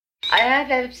I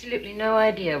have absolutely no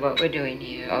idea what we're doing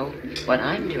here, or what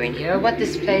I'm doing here, or what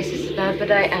this place is about, but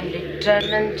I am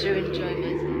determined to enjoy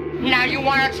myself. Now you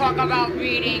want to talk about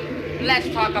reading? Let's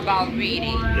talk about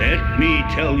reading. Let me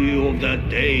tell you of the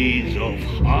days of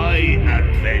high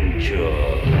adventure.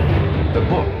 The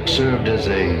book served as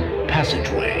a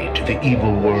passageway to the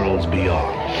evil worlds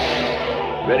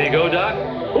beyond. Ready to go, Doc?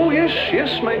 Oh,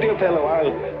 yes, my dear fellow.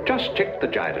 I'll just check the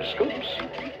gyroscopes.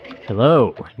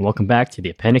 Hello, and welcome back to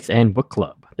the Appendix N Book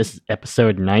Club. This is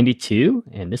episode 92,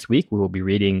 and this week we will be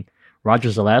reading Roger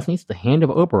Zelazny's The Hand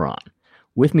of Oberon.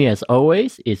 With me, as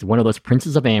always, is one of those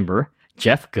princes of amber,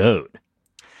 Jeff Goad.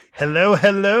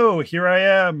 Hello, here I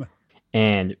am.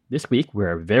 And this week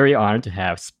we're very honored to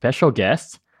have special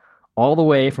guests all the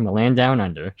way from the land down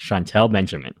under, Chantel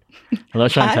Benjamin. Hello,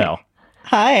 Chantel.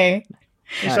 Hi.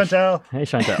 Hey, Chantel. Hey,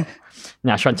 Chantel.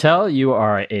 Now, Chantel, you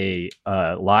are a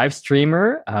live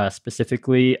streamer,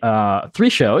 specifically 3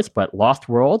 shows, but Lost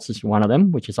Worlds is one of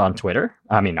them, which is on Twitter.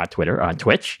 I mean, not Twitter, on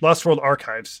Twitch. Lost World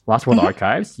Archives. Lost World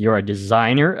Archives. You're a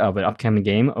designer of an upcoming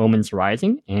game, Omens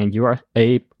Rising, and you are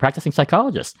a practicing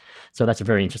psychologist. So that's a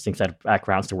very interesting set of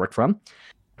backgrounds to work from.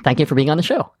 Thank you for being on the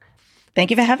show.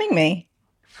 Thank you for having me.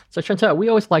 So, Chantel, we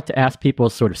always like to ask people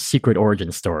sort of secret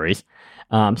origin stories.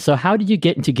 So how did you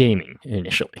get into gaming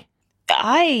initially?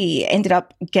 I ended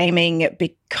up gaming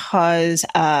because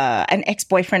an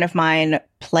ex-boyfriend of mine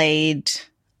played,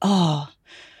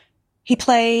 he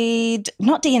played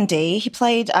not D&D, he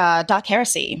played Dark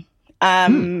Heresy.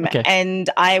 Okay. And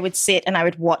I would sit and I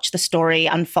would watch the story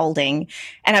unfolding,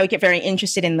 and I would get very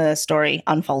interested in the story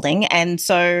unfolding. And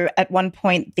so at one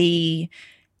point, the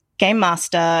game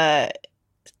master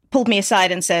pulled me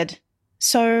aside and said,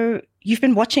 "So you've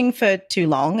been watching for too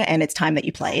long, and it's time that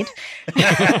you played."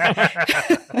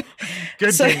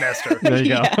 Good game master. There you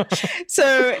go.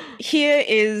 So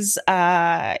here's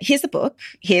the book.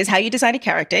 Here's how you design a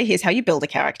character. Here's how you build a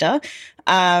character.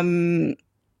 Come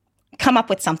up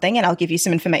with something, and I'll give you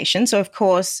some information. So, of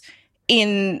course,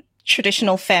 in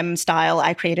traditional femme style,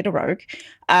 I created a rogue,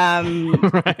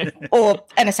 Right. or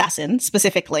an assassin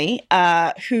specifically,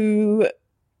 who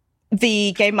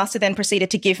the game master then proceeded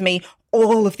to give me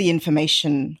all of the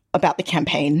information about the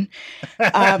campaign.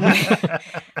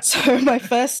 So my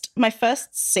first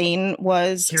scene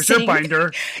was Here's your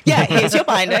binder. Yeah, here's your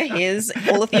binder. Here's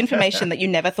all of the information that you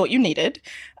never thought you needed,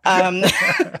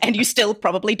 and you still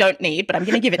probably don't need, but I'm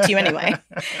going to give it to you anyway.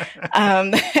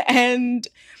 And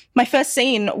my first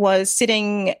scene was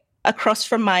sitting across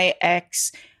from my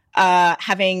ex,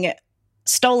 having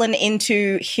stolen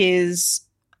into his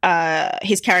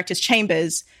character's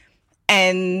chambers,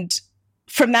 and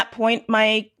from that point,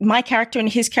 my character and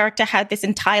his character had this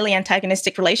entirely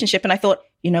antagonistic relationship, and I thought,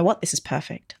 you know what, this is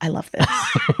perfect. I love this.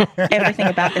 Everything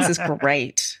about this is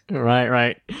great.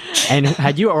 Right. And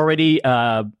had you already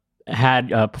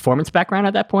had a performance background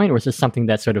at that point, or was this something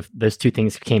that sort of those two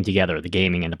things came together, the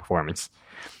gaming and the performance?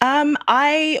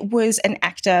 I was an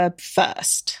actor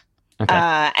first,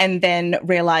 and then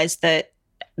realized that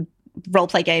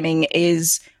roleplay gaming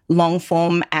is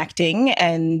long-form acting,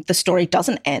 and the story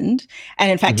doesn't end.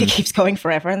 And in fact, it keeps going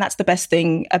forever, and that's the best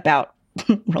thing about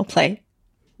roleplay.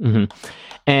 Mm-hmm.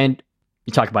 And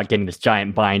you talk about getting this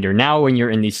giant binder. Now, when you're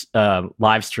in these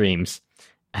live streams,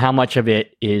 how much of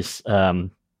it is,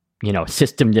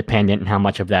 system dependent, and how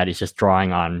much of that is just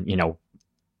drawing on,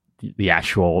 the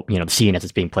actual, the scene as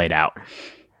it's being played out?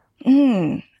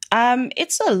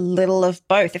 It's a little of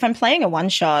both. If I'm playing a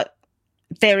one-shot,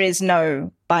 there is no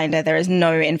binder, there is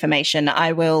no information.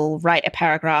 I will write a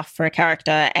paragraph for a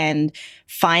character and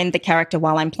find the character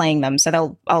while I'm playing them.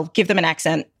 So I'll give them an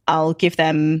accent. I'll give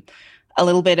them a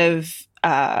little bit of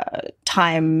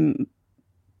time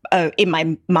in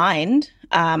my mind.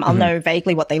 I'll know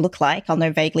vaguely what they look like. I'll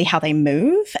know vaguely how they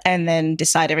move, and then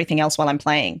decide everything else while I'm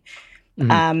playing.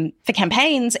 For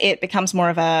campaigns, it becomes more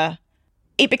of a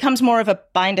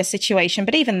binder situation,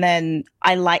 but even then,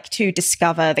 I like to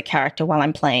discover the character while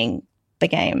I'm playing the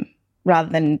game rather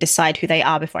than decide who they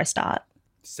are before I start.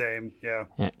 Same,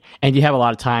 yeah. And you have a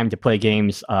lot of time to play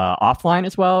games offline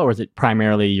as well, or is it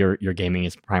primarily your gaming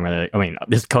is primarily? I mean,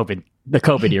 this is the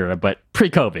COVID era, but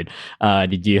pre-COVID,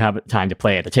 did you have time to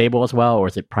play at the table as well, or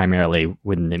is it primarily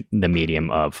within the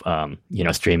medium of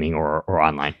streaming or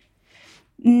online?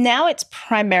 Now it's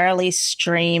primarily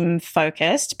stream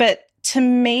focused, but to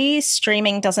me,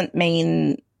 streaming doesn't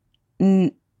mean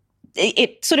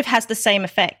it sort of has the same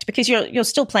effect, because you're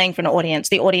still playing for an audience.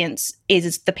 The audience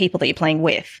is the people that you're playing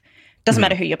with. Doesn't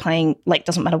matter who you're playing,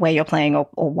 doesn't matter where you're playing or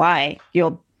why.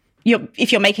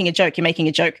 If you're making a joke, you're making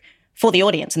a joke for the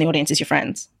audience, and the audience is your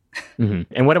friends.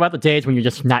 And what about the days when you're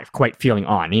just not quite feeling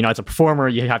on? As a performer,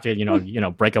 you have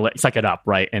to, break a leg, suck it up,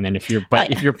 right? And then if you're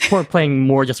playing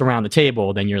more just around the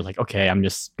table, then you're like, okay, I'm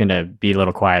just gonna be a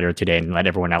little quieter today and let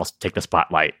everyone else take the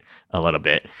spotlight a little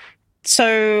bit.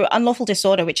 So, Unlawful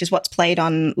Disorder, which is what's played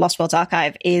on Lost Worlds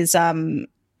Archive, is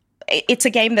it's a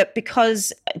game that,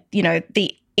 because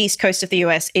the East Coast of the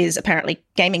US is apparently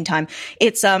gaming time.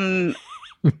 It's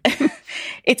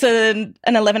it's an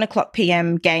 11 o'clock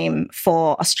p.m. game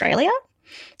for Australia.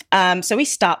 So we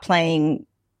start playing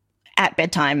at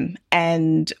bedtime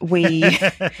and we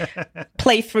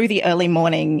play through the early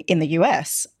morning in the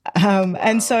US.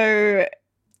 And so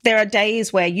there are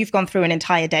days where you've gone through an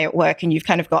entire day at work and you've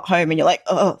kind of got home and you're like,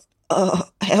 oh,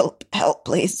 help,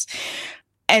 please.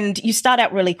 And you start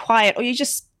out really quiet, or you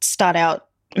just start out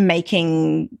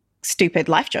making stupid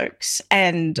life jokes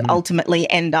and ultimately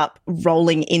end up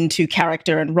rolling into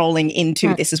character and rolling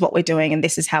into this is what we're doing and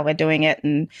this is how we're doing it.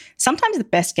 And sometimes the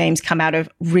best games come out of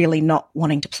really not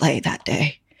wanting to play that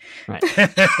day. Right.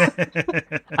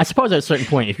 I suppose at a certain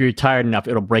point, if you're tired enough,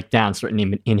 it'll break down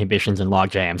certain inhibitions and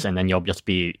log jams, and then you'll just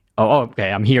be,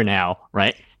 okay, I'm here now,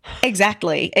 right?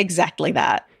 Exactly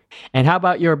that. And how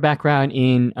about your background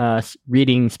in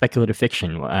reading speculative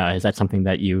fiction? Is that something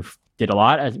that you've did a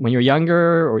lot when you were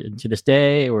younger, or to this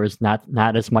day, or is not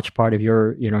as much part of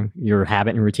your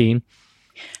habit and routine?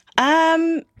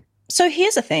 So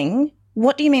here's the thing.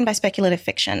 What do you mean by speculative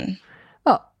fiction?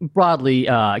 Well, broadly,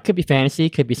 it could be fantasy, it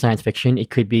could be science fiction,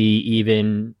 it could be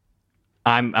even.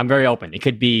 I'm very open. It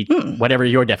could be whatever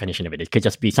your definition of it is. It could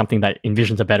just be something that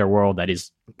envisions a better world that is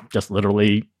just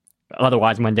literally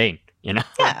otherwise mundane. Yeah.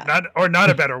 Not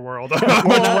a better world, or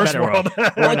a worse world,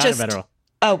 or just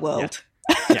a world.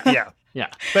 Yeah.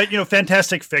 But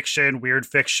fantastic fiction, weird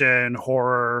fiction,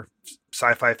 horror,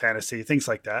 sci-fi, fantasy, things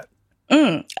like that.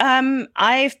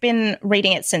 I've been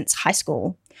reading it since high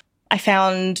school. I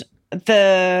found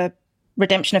The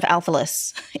Redemption of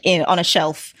Alphalus on a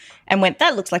shelf and went,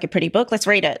 that looks like a pretty book, let's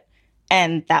read it.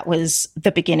 And that was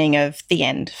the beginning of the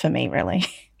end for me, really.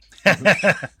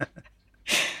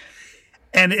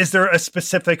 And is there a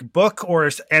specific book or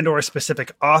a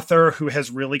specific author who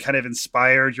has really kind of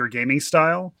inspired your gaming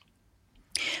style?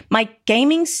 My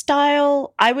gaming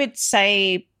style, I would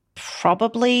say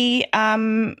probably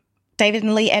David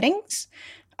and Lee Eddings.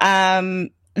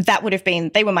 That would have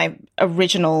been, they were my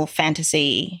original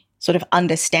fantasy sort of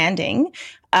understanding.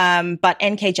 But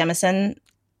N.K. Jemisin,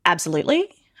 absolutely.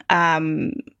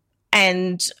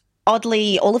 And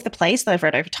oddly, all of the plays that I've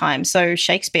read over time. So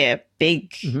Shakespeare,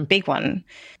 big one.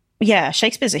 Yeah,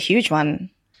 Shakespeare's a huge one.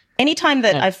 Anytime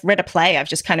that I've read a play, I've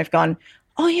just kind of gone,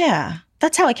 oh yeah,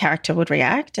 that's how a character would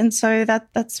react. And so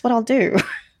that's what I'll do.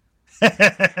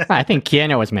 I think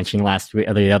Keanu was mentioning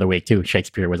the other week too.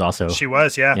 Shakespeare was also. She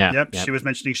was, yeah. Yep. She was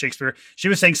mentioning Shakespeare. She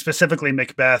was saying specifically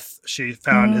Macbeth, she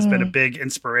found has been a big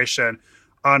inspiration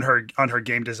on her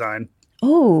game design.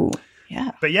 Oh,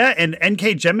 yeah. But yeah, and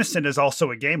N.K. Jemisin is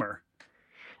also a gamer.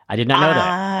 I did not know that.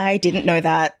 I didn't know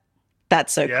that.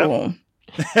 That's so cool.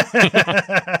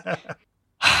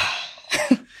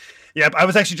 Yeah, I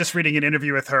was actually just reading an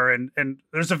interview with her, and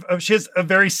she has a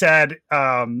very sad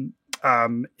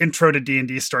intro to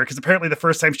D&D story, because apparently the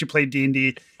first time she played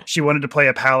D&D, she wanted to play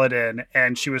a paladin,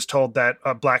 and she was told that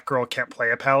a black girl can't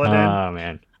play a paladin. Oh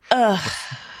man.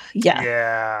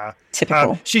 Yeah.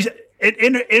 Typical. She's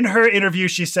in her interview,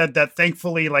 she said that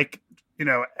thankfully,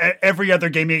 every other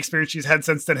gaming experience she's had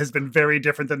since then has been very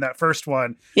different than that first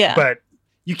one. Yeah. But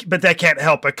that can't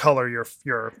help but color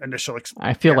your initial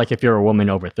experience. I feel like if you're a woman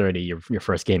over 30, your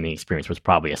first gaming experience was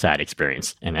probably a sad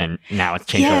experience, and then now it's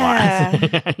changed a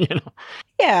lot.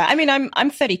 Yeah, I mean, I'm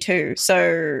 32,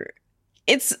 so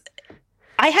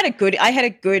I had a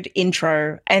good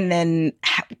intro, and then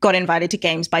got invited to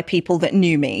games by people that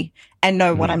knew me and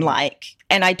know what I'm like,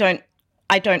 and I don't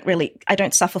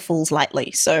suffer fools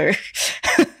lightly, so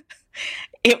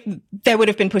there would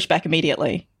have been pushback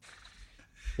immediately.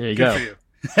 There you Good go. for you.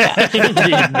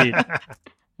 Indeed.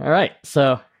 All right.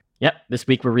 So, this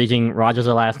week we're reading Roger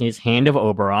Zelazny's Hand of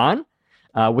Oberon.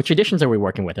 Which editions are we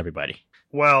working with, everybody?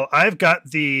 Well, I've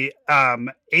got the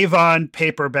Avon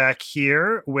paperback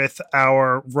here with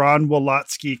our Ron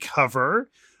Wolotsky cover.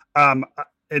 And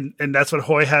that's what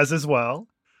Hoy has as well.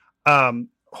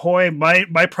 Hoy,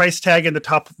 my price tag in the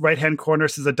top right-hand corner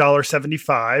says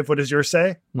 $1.75. What does yours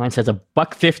say? Mine says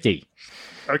 $1.50.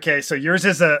 Okay, so yours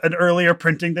is an earlier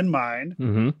printing than mine.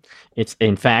 Mm-hmm. It's,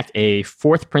 in fact, a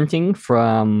fourth printing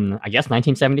from, I guess,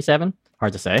 1977.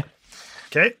 Hard to say.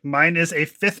 Okay, mine is a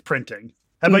fifth printing.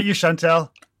 How about you,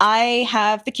 Chantel? I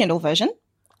have the Kindle version,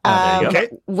 There you go. Okay.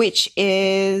 which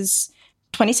is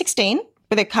 2016.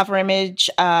 with a cover image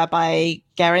by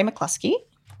Gary McCluskey.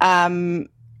 I'm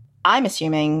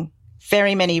assuming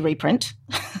very many reprint.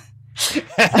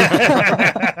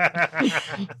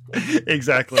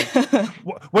 Exactly.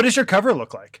 What does your cover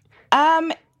look like?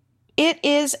 It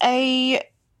is a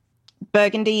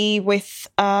burgundy with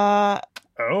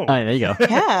Oh, there you go.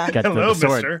 yeah. Got Hello, the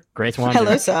sword. mister. Grace Wander.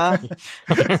 Hello, sir.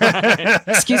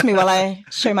 Excuse me while I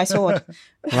show my sword.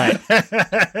 Right.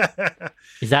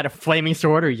 Is that a flaming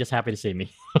sword, or are you just happy to see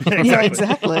me? Yeah,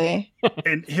 exactly.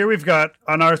 And here we've got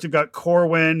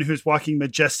Corwin, who's walking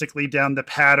majestically down the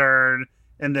pattern,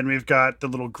 and then we've got the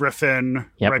little griffin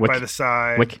Yep, right by the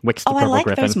side. Wick's the Oh, I purple like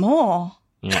griffin. those more.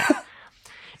 Yeah.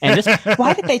 And this,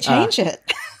 Why did they change it?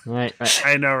 right.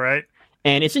 I know, right?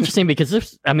 And it's interesting because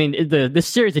this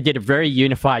series, they did a very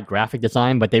unified graphic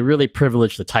design, but they really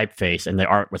privileged the typeface, and the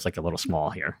art was like a little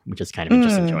small here, which is kind of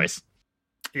interesting choice.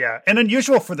 Yeah, and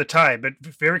unusual for the time, but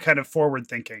very kind of forward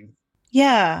thinking.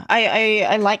 Yeah,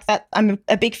 I like that. I'm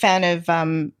a big fan of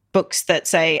books that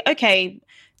say, okay,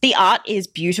 the art is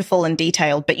beautiful and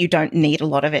detailed, but you don't need a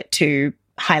lot of it to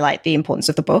highlight the importance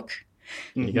of the book.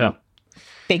 There you go.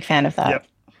 Big fan of that. Yep.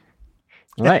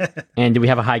 All right. And do we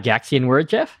have a Gygaxian word,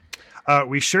 Jeff?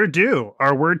 We sure do.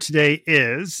 Our word today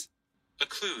is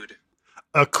occlude.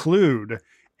 Occlude.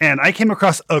 And I came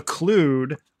across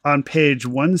occlude on page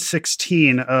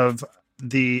 116 of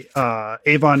the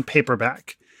Avon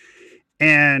paperback.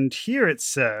 And here it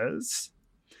says,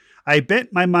 I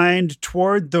bent my mind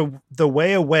toward the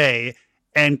way away,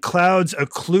 and clouds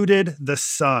occluded the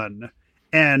sun.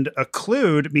 And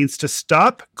occlude means to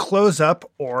stop, close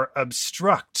up, or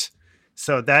obstruct.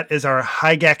 So that is our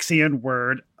Gygaxian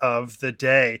word of the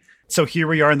day. So here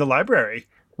we are in the library.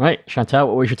 Right. Chantal,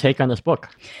 what was your take on this book?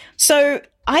 So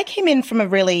I came in from a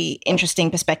really interesting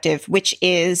perspective, which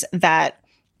is that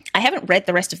I haven't read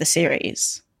the rest of the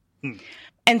series.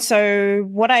 And so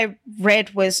what I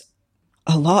read was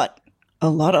a lot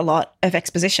of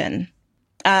exposition.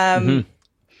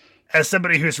 As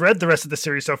somebody who's read the rest of the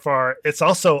series so far, it's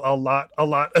also a lot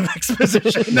of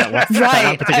exposition. That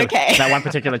one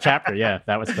particular chapter. Yeah,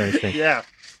 that was very interesting. Yeah.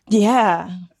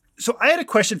 Yeah. So I had a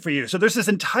question for you. So there's this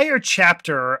entire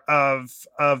chapter of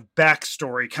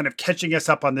backstory kind of catching us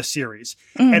up on the series.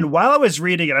 And while I was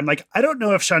reading it, I'm like, I don't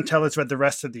know if Chantal has read the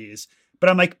rest of these, but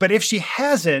I'm like, but if she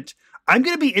hasn't, I'm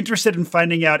going to be interested in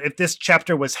finding out if this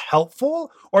chapter was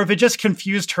helpful or if it just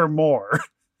confused her more.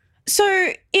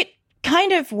 So it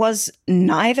kind of was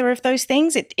neither of those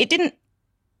things. It didn't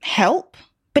help,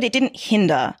 but it didn't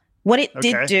hinder. What it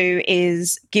did do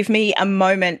is give me a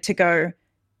moment to go,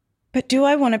 but do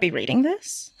I want to be reading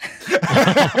this?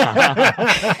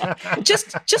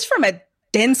 just from a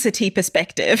density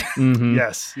perspective. Mm-hmm.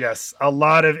 Yes. A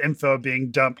lot of info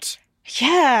being dumped.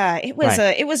 Yeah, it was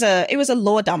a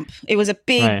lore dump. It was a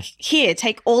big here,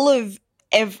 take all of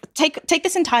take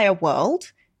this entire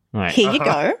world. Right. Here you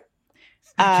go.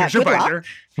 Here's your good luck. binder.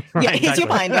 Yeah, here's your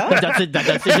binder.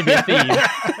 That seems to be a theme.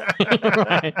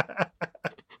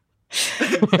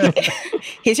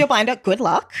 Here's your binder. Good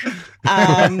luck.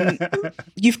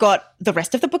 You've got the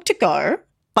rest of the book to go,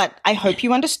 but I hope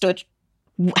you understood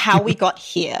how we got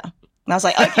here. And I was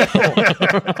like, okay, cool.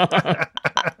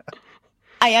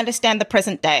 I understand the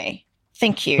present day.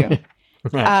 Thank you.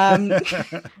 But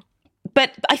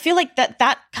I feel like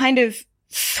that kind of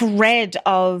thread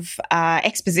of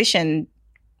exposition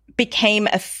became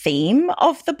a theme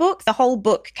of the book. The whole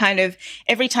book kind of,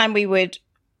 every time we would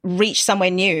reach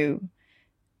somewhere new,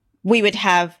 we would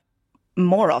have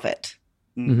more of it.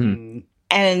 Mm-hmm.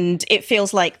 And it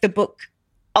feels like the book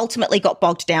ultimately got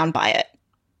bogged down by it.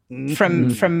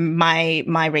 From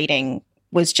my reading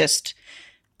was just,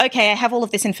 okay, I have all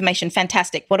of this information.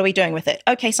 Fantastic. What are we doing with it?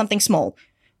 Okay, something small.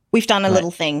 We've done a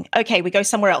little thing. Okay, we go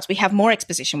somewhere else. We have more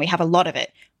exposition. We have a lot of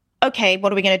it. Okay,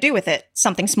 what are we going to do with it?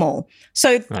 Something small.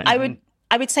 So I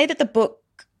would say that the book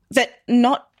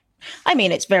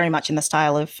it's very much in the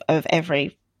style of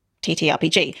every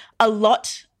TTRPG. A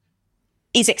lot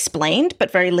is explained, but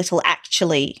very little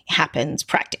actually happens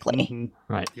practically.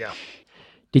 Mm-hmm. Right. Yeah.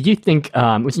 Did you think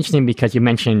it was interesting because you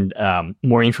mentioned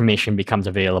more information becomes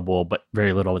available, but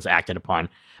very little is acted upon?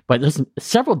 But there's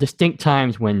several distinct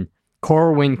times when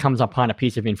Corwin comes upon a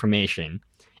piece of information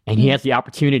and he has the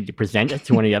opportunity to present it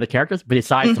to one of the other characters, but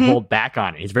decides to hold back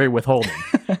on it. He's very withholding,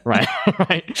 right?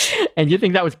 And you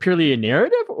think that was purely a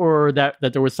narrative, or that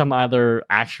there was some other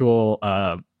actual,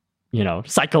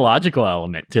 psychological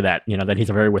element to that, that he's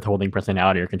a very withholding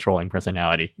personality or controlling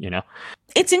personality,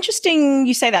 It's interesting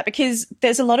you say that, because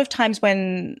there's a lot of times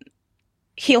when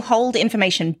he'll hold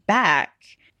information back,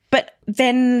 but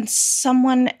then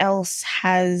someone else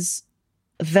has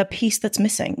the piece that's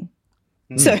missing.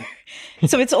 So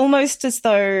it's almost as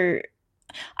though,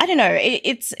 I don't know,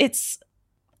 it's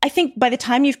I think by the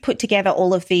time you've put together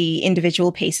all of the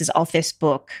individual pieces of this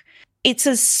book, it's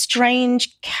a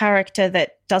strange character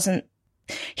that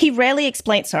he rarely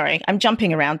explains, sorry, I'm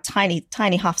jumping around tiny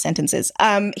half sentences.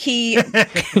 He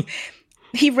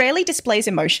rarely displays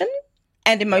emotion,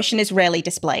 and emotion is rarely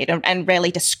displayed and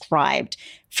rarely described.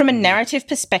 From a narrative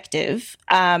perspective,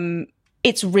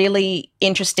 it's really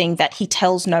interesting that he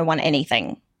tells no one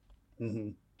anything.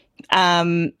 From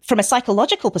a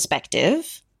psychological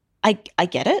perspective, I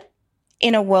get it.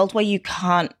 In a world where you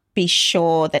can't be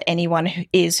sure that anyone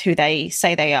is who they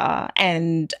say they are,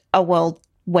 and a world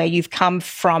where you've come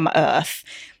from Earth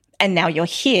and now you're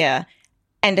here,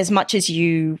 and as much as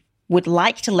you would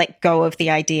like to let go of the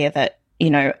idea that,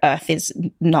 Earth is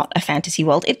not a fantasy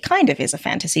world, it kind of is a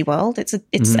fantasy world. It's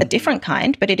a different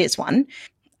kind, but it is one.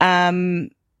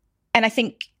 And I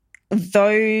think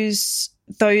those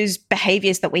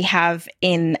behaviors that we have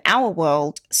in our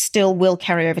world still will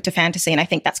carry over to fantasy. And I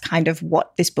think that's kind of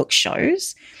what this book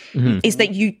shows, is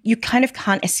that you kind of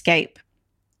can't escape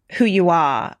who you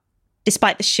are.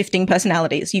 Despite the shifting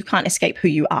personalities, you can't escape who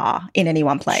you are in any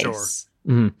one place.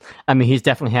 Sure. I mean, he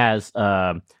definitely has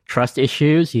trust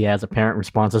issues. He has apparent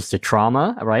responses to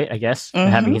trauma, right? I guess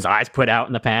having his eyes put out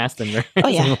in the past. And oh,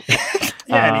 yeah.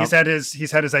 Yeah, and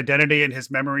he's had his identity and his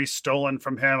memories stolen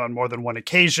from him on more than one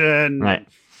occasion. Right.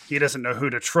 He doesn't know who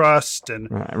to trust, and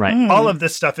right. all of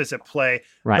this stuff is at play.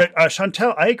 Right. But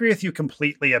Chantel, I agree with you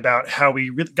completely about how we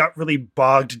got really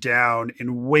bogged down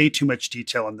in way too much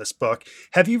detail in this book.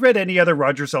 Have you read any other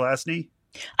Roger Zelazny?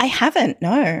 I haven't,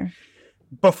 no.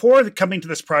 Before coming to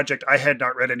this project, I had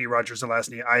not read any Roger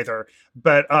Zelazny either.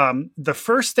 But the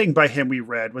first thing by him we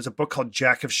read was a book called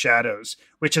Jack of Shadows,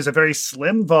 which is a very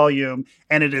slim volume,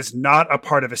 and it is not a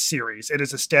part of a series. It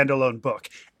is a standalone book.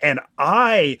 And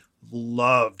I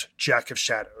loved Jack of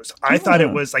Shadows. I thought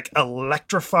it was like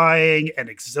electrifying and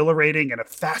exhilarating and a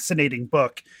fascinating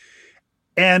book.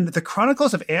 And the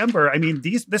Chronicles of Amber, I mean,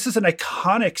 this is an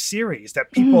iconic series that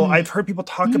I've heard people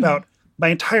talk about my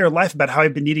entire life about how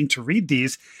I've been needing to read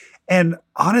these. And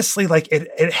honestly, like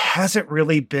it hasn't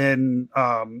really been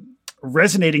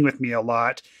resonating with me a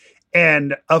lot.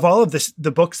 And of all of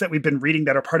the books that we've been reading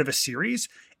that are part of a series,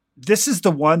 this is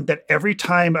the one that every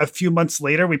time a few months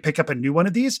later we pick up a new one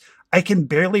of these, I can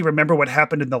barely remember what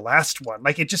happened in the last one.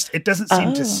 Like it doesn't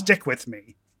seem to stick with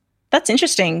me. That's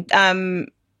interesting.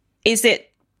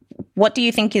 What do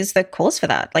you think is the cause for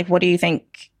that? Like, what do you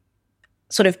think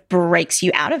sort of breaks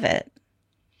you out of it?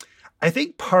 I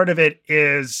think part of it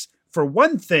is, for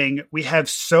one thing, we have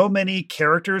so many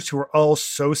characters who are all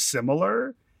so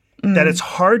similar that it's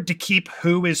hard to keep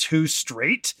who is who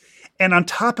straight. And on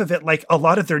top of it, like a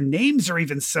lot of their names are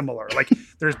even similar. Like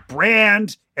there's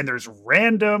Brand and there's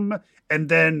Random. And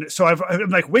then, so I'm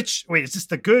like, wait, is this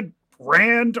the good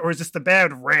Rand or is this the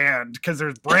bad Rand? Because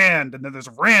there's Brand and then there's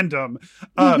Random.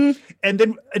 And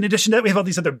then in addition to that, we have all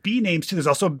these other B names too. There's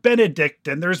also Benedict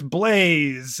and there's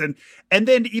Blaze. And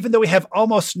then even though we have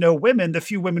almost no women, the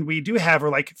few women we do have are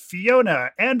like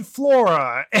Fiona and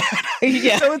Flora.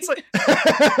 Yeah. So it's like,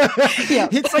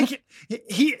 it's like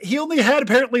he only had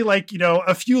apparently like,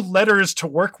 a few letters to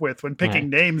work with when picking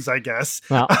names, I guess.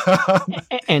 Well,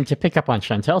 and to pick up on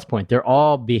Chantel's point, they're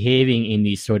all behaving in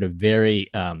these sort of very,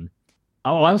 I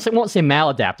won't say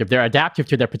maladaptive. They're adaptive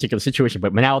to their particular situation,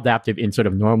 but maladaptive in sort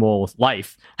of normal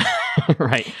life,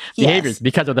 right? Behaviors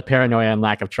because of the paranoia and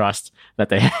lack of trust that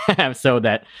they have, so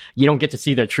that you don't get to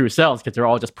see their true selves because they're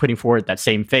all just putting forward that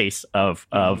same face of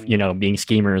being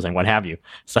schemers and what have you.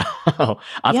 So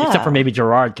except for maybe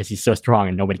Gerard because he's so strong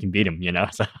and nobody can beat him,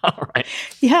 So right.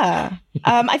 Yeah.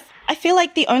 I feel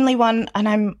like the only one, and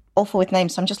I'm awful with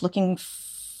names, so I'm just looking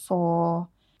for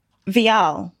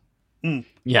Vial.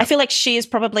 Yeah. I feel like she is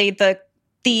probably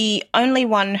the only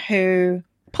one who,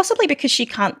 possibly because she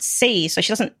can't see, so she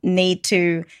doesn't need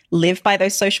to live by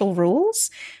those social rules,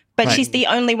 but she's the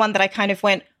only one that I kind of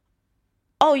went,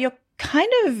 oh, you're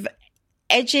kind of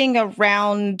edging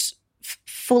around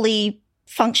fully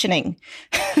functioning.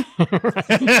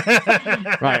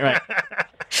 Right.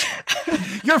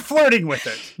 You're flirting with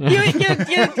it.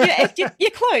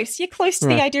 You're close. You're close to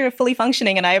the idea of fully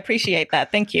functioning, and I appreciate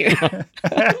that. Thank you.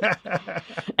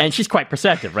 And she's quite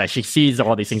perceptive, right? She sees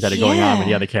all these things that are going on with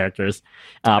the other characters.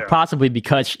 Possibly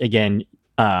because, again,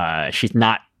 she's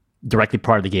not directly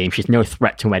part of the game. She's no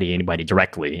threat to anybody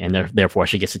directly, and therefore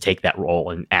she gets to take that role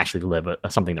and actually live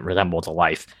something that resembles a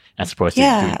life, as opposed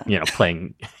to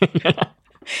playing.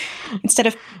 Instead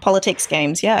of politics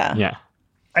games, Yeah.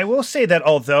 I will say that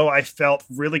although I felt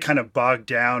really kind of bogged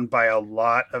down by a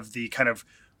lot of the kind of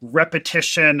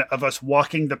repetition of us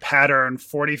walking the pattern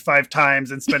 45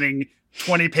 times and spending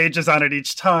 20 pages on it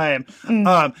each time.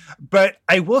 But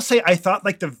I will say, I thought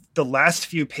like the last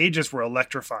few pages were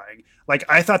electrifying. Like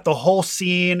I thought the whole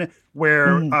scene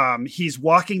where he's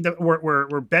walking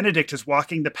where Benedict is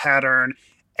walking the pattern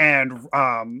and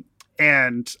I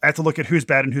have to look at who's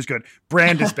bad and who's good.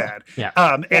 Brand is bad.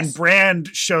 And Brand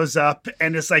shows up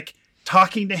and is like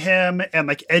talking to him and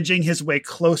like edging his way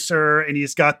closer, and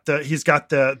he's got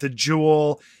the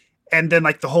jewel. And then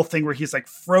like the whole thing where he's like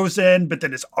frozen, but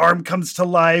then his arm comes to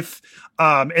life.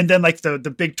 And then like the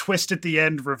big twist at the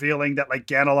end revealing that like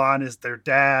Ganelon is their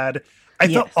dad. I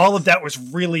thought all of that was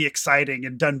really exciting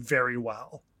and done very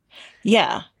well.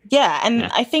 Yeah. And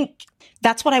I think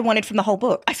that's what I wanted from the whole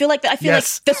book. I feel like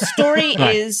the story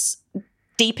is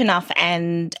deep enough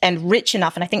and rich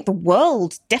enough. And I think the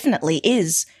world definitely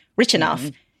is rich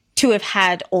enough to have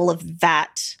had all of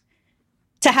that,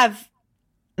 to have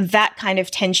that kind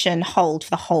of tension hold for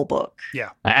the whole book. Yeah.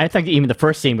 I think even the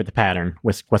first scene with the pattern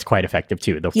was quite effective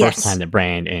too. The first time that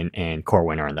Brand and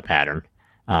Corwin are in the pattern.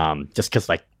 Just because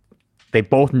like they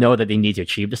both know that they need to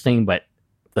achieve this thing, but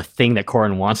the thing that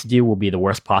Corwin wants to do will be the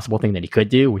worst possible thing that he could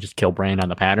do, which is kill Brand on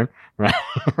the pattern. Right.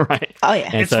 Right. Oh yeah.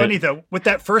 And it's funny though, with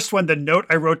that first one, the note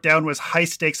I wrote down was high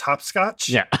stakes hopscotch.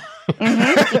 Yeah.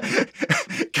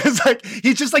 Because like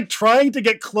he's just like trying to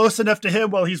get close enough to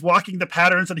him while he's walking the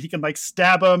pattern so that he can like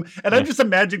stab him. And I'm just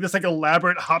imagining this like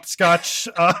elaborate hopscotch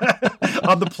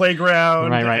on the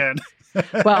playground. Right. And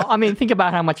well, I mean, think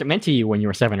about how much it meant to you when you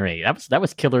were 7 or 8. That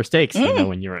was killer stakes, you know,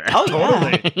 when you were. Oh,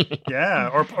 totally. Yeah.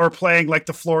 Or playing like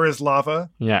the floor is lava.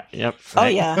 Yeah. Yep. Oh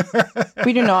yeah.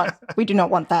 We do not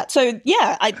want that. So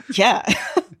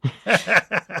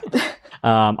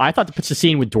I thought the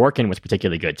scene with Dworkin was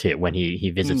particularly good too, when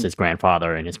he visits his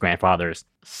grandfather and his grandfather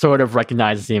sort of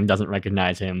recognizes him, doesn't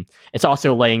recognize him. It's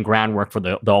also laying groundwork for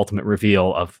the ultimate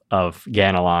reveal of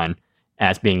Ganelon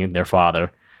as being their father.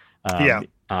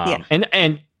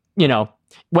 And you know,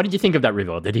 what did you think of that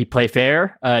reveal? Did he play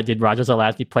fair? Did Roger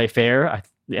Zelazny play fair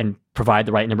and provide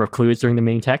the right number of clues during the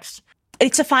main text?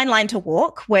 It's a fine line to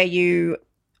walk where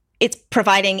it's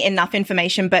providing enough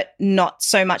information, but not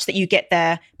so much that you get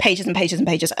there pages and pages and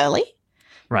pages early.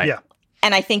 Right. Yeah.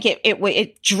 And I think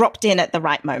it dropped in at the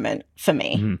right moment for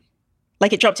me. Mm-hmm.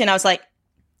 Like it dropped in. I was like,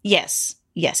 yes,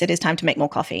 it is time to make more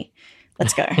coffee.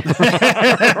 Let's go.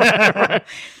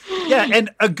 Yeah, and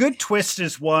a good twist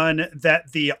is one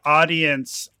that the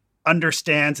audience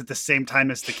understands at the same time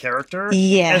as the character.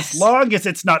 Yes. As long as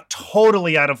it's not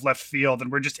totally out of left field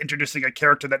and we're just introducing a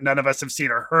character that none of us have seen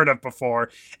or heard of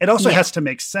before, it also has to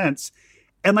make sense.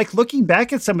 And like looking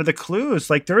back at some of the clues,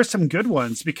 like there are some good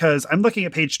ones because I'm looking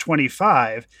at page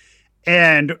 25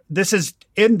 and this is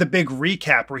in the big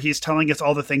recap where he's telling us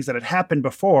all the things that had happened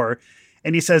before.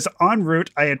 And he says, en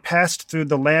route, I had passed through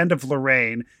the land of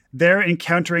Lorraine, there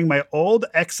encountering my old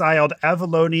exiled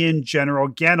Avalonian general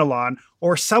Ganelon,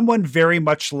 or someone very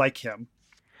much like him.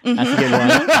 That's a good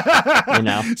one. You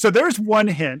know. So there's one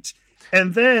hint.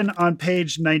 And then on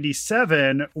page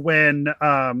 97, when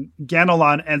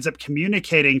Ganelon ends up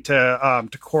communicating to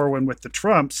Corwin with the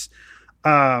trumps,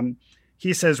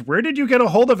 he says, where did you get a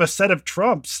hold of a set of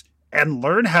trumps and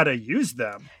learn how to use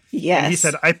them? Yes. And he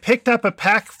said, I picked up a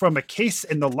pack from a case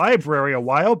in the library a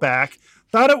while back,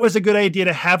 thought it was a good idea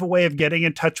to have a way of getting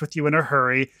in touch with you in a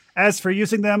hurry. As for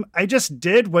using them, I just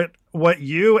did what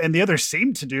you and the others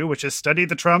seemed to do, which is study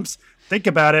the trumps, think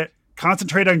about it,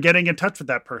 concentrate on getting in touch with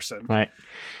that person. Right.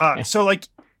 So like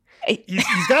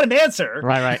he's got an answer.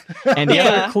 Right. And the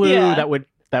other clue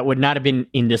that would not have been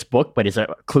in this book, but is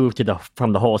a clue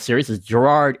from the whole series, is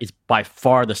Gerard is by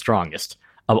far the strongest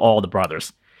of all the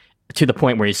brothers, to the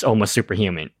point where he's almost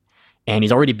superhuman. And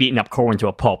he's already beaten up Corwin to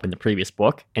a pulp in the previous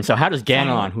book. And so how does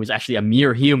Ganelon, who's actually a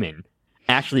mere human,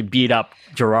 actually beat up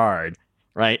Gerard,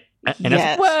 right? And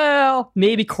it's, well,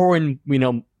 maybe Corwin,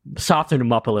 softened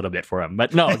him up a little bit for him.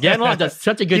 But no, Ganelon does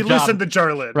such a good job. He loosened the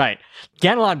jar lid. Right.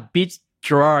 Ganelon beats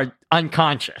Gerard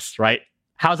unconscious, right?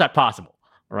 How's that possible?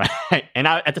 Right. And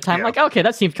at the time, I'm like, okay,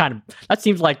 that seems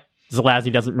like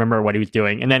Zelazny doesn't remember what he was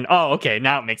doing. And then, okay,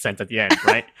 now it makes sense at the end,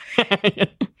 right?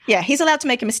 Yeah, he's allowed to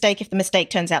make a mistake if the mistake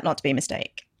turns out not to be a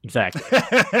mistake. Exactly.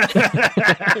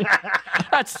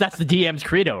 That's the DM's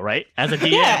credo, right? As a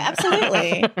DM. Yeah,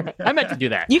 absolutely. I meant to do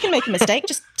that. You can make a mistake,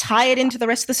 just tie it into the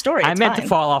rest of the story. I meant to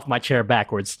fall off my chair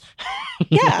backwards.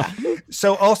 Yeah.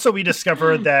 So also we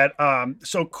discovered that,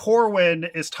 so Corwin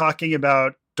is talking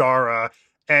about Dara,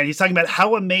 and he's talking about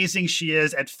how amazing she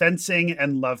is at fencing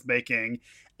and lovemaking.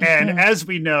 And as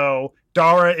we know,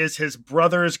 Dara is his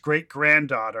brother's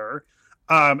great-granddaughter.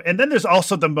 And then there's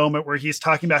also the moment where he's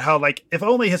talking about how, like, if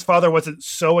only his father wasn't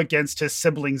so against his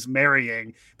siblings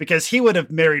marrying, because he would have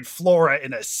married Flora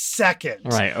in a second.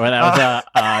 Right. Well, that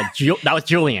was that was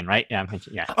Julian, right? Yeah.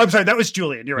 I'm sorry, that was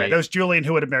Julian. You're right. Yeah. That was Julian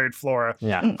who would have married Flora.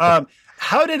 Yeah.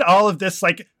 How did all of this,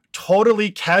 like, totally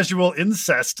casual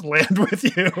incest land with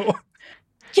you?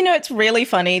 You know, it's really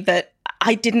funny that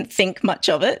I didn't think much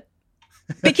of it,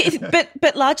 because,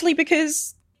 but largely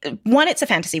because, one, it's a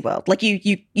fantasy world. Like you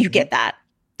get that.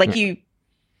 Like you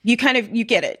kind of, you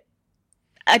get it.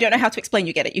 I don't know how to explain.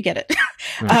 You get it.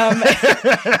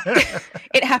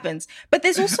 It happens. But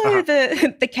there's also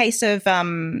the case of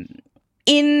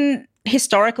in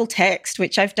historical text,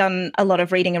 which I've done a lot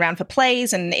of reading around for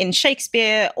plays, and in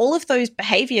Shakespeare, all of those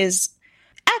behaviors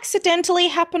accidentally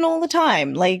happen all the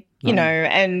time. Like, you know,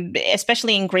 and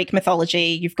especially in Greek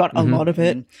mythology, you've got a lot of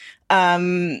it.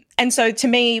 And so to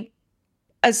me,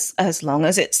 as long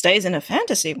as it stays in a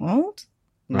fantasy world,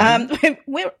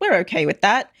 we're okay with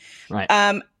that.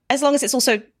 Right. As long as it's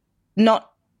also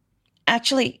not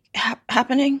actually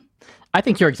happening. I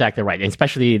think you're exactly right, and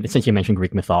especially since you mentioned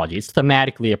Greek mythology. It's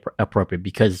thematically appropriate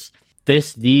because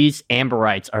these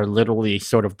Amberites are literally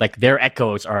sort of like their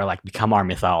echoes are like become our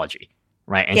mythology,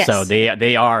 right? And so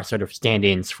they are sort of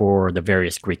stand-ins for the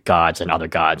various Greek gods and other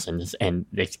gods, and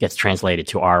it gets translated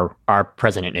to our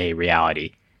present day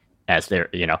reality as their,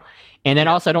 you know. And then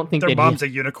also, I don't think their that mom's a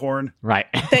unicorn, right?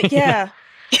 Yeah.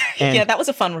 Yeah, that was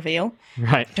a fun reveal.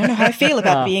 Right. Don't know how I feel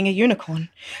about being a unicorn.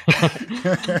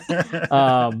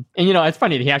 And, you know, it's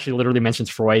funny that he actually literally mentions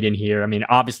Freud in here. I mean,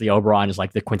 obviously, Oberon is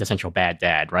like the quintessential bad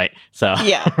dad, right? So,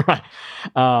 yeah.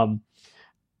 And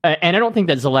I don't think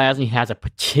that Zelazny has a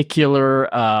particular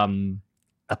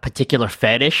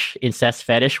fetish, incest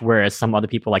fetish, whereas some other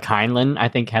people like Heinlein, I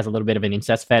think, has a little bit of an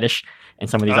incest fetish, and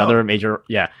some of these other major,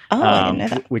 I didn't know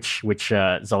that. which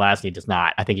Zelazny does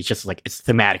not. I think it's just like it's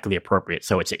thematically appropriate,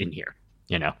 so it's in here,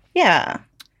 you know. Yeah.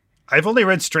 I've only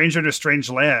read Stranger in a Strange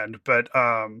Land, but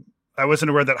I wasn't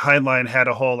aware that Heinlein had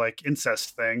a whole like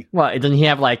incest thing. Well, doesn't he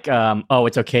have like,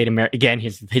 it's okay to marry again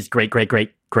his great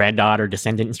granddaughter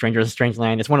descendant in Stranger in a Strange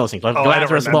Land? It's one of those things.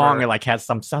 Lazarus Long like has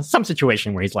some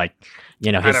situation where he's like,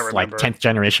 you know, his like 10th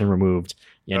generation removed,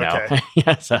 you know. Okay.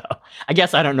 Yeah, so I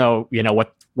guess I don't know, you know,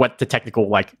 what the technical,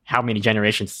 like how many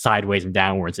generations sideways and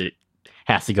downwards it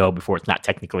has to go before it's not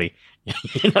technically,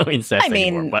 you know, incest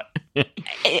anymore.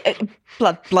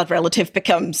 But blood relative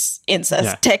becomes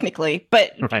incest technically,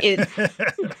 but it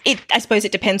I suppose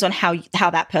it depends on how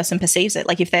that person perceives it.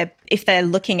 Like if they're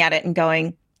looking at it and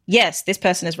going, yes, this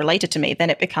person is related to me, then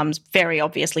it becomes very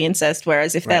obviously incest.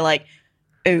 Whereas if they're like,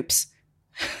 oops,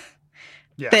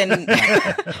 then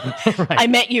I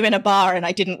met you in a bar and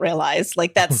I didn't realize.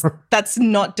 Like that's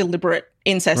not deliberate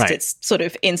incest. Right. It's sort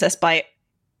of incest by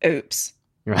oops.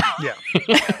 Right. Yeah.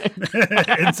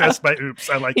 Incest by oops.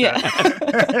 I like that.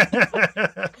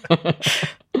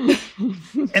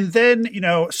 And then, you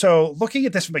know, so looking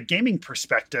at this from a gaming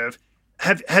perspective,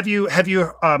 have you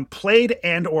played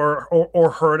and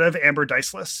or heard of Amber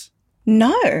Diceless?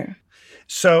 No.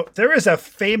 So there is a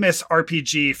famous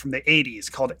RPG from the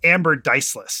 80s called Amber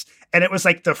Diceless. And it was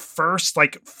like the first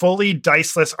like fully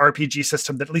diceless RPG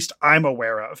system that at least I'm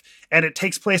aware of. And it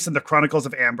takes place in the Chronicles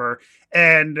of Amber.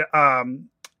 And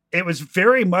it was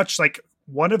very much like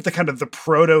one of the kind of the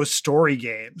proto story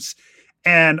games.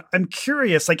 And I'm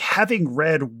curious, like having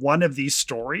read one of these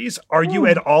stories, are you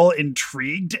at all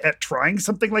intrigued at trying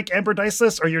something like Amber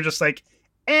Diceless? Or you're just like,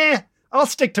 I'll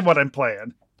stick to what I'm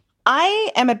playing?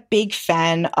 I am a big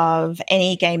fan of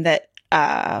any game that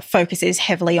focuses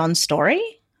heavily on story.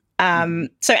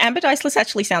 So Amber Diceless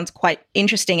actually sounds quite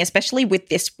interesting, especially with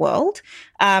this world.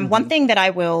 One thing that I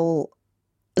will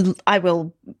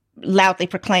loudly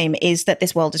proclaim is that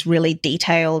this world is really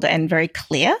detailed and very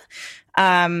clear.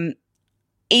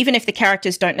 Even if the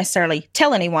characters don't necessarily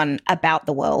tell anyone about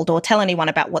the world or tell anyone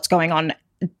about what's going on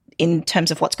in terms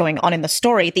of what's going on in the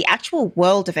story, the actual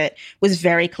world of it was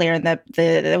very clear. And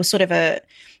there was sort of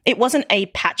it wasn't a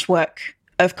patchwork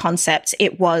of concepts.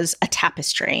 It was a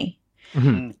tapestry.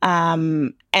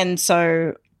 And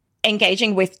so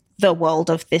engaging with the world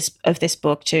of this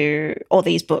book or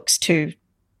these books to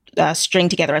string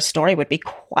together a story would be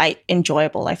quite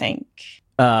enjoyable, I think.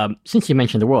 Since you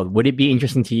mentioned the world, would it be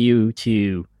interesting to you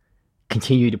to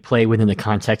continue to play within the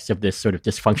context of this sort of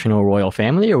dysfunctional royal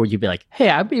family, or would you be like, hey,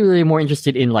 I'd be really more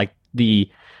interested in like the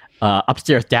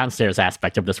upstairs downstairs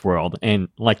aspect of this world, and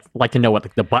like to know what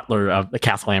the butler of the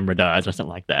Castle Amber does or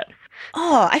something like that?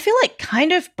 Oh, I feel like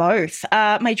kind of both.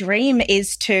 My dream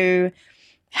is to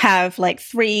have like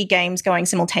 3 games going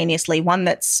simultaneously. One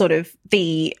that's sort of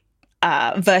the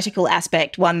vertical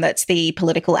aspect, one that's the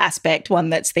political aspect, one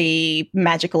that's the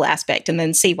magical aspect, and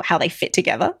then see how they fit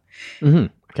together.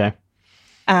 Okay.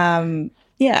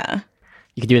 Yeah.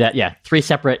 You could do that. Yeah, three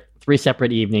separate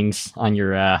evenings on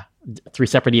your 3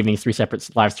 separate evenings, 3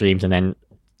 separate live streams, and then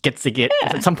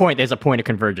at some point there's a point of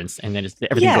convergence, and then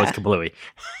everything goes kablooey.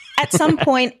 At some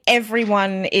point,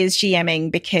 everyone is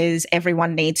GMing because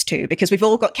everyone needs to, because we've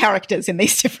all got characters in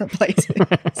these different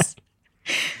places.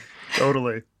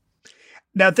 Totally.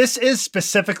 Now, this is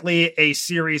specifically a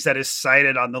series that is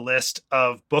cited on the list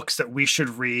of books that we should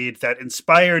read that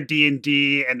inspire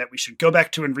D&D and that we should go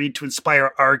back to and read to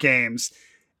inspire our games.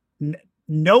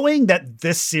 Knowing that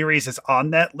this series is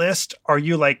on that list, are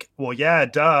you like, well, yeah,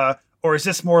 duh? Or is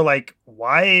this more like,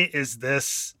 why is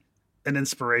this an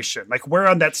inspiration? Like, where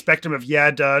on that spectrum of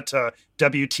yeah, duh to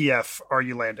WTF are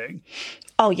you landing?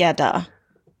 Oh, yeah, duh.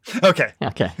 Okay.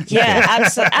 Yeah,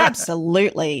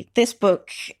 absolutely. This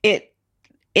book,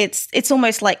 it's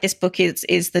almost like this book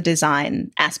is the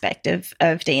design aspect of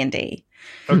D&D.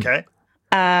 Okay.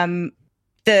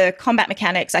 The combat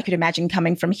mechanics, I could imagine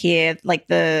coming from here, like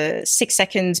the 6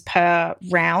 seconds per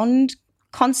round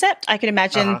concept, I could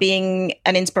imagine being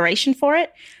an inspiration for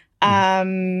it.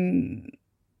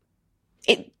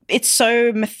 It's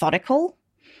so methodical.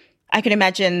 I could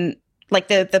imagine like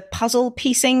the puzzle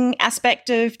piecing aspect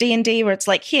of D&D, where it's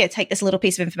like, here, take this little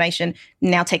piece of information,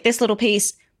 now take this little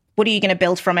piece. What are you going to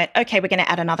build from it? Okay, we're going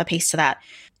to add another piece to that.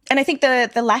 And I think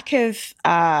the lack of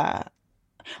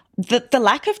the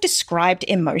lack of described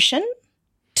emotion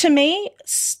to me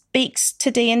speaks to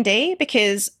D&D,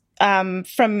 because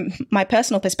from my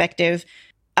personal perspective,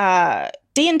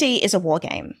 D&D is a war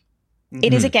game. Mm-hmm.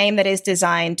 It is a game that is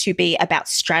designed to be about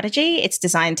strategy. It's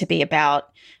designed to be about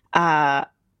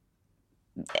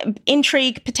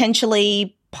intrigue,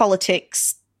 potentially,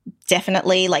 politics,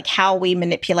 definitely, like how we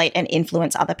manipulate and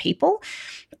influence other people.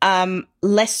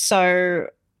 Less so,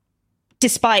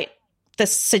 despite the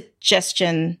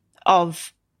suggestion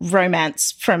of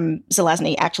romance from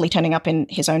Zelazny actually turning up in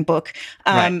his own book.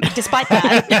 Despite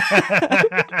that,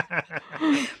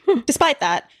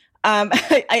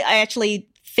 I actually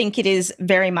think it is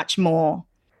very much more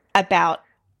about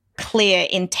clear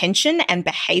intention and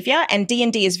behavior. And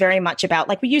D&D is very much about,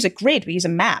 like, we use a grid, we use a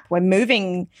map, we're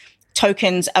moving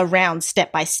tokens around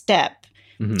step by step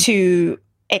to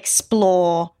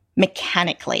explore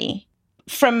mechanically.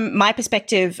 From my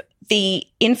perspective, the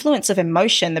influence of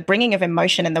emotion, the bringing of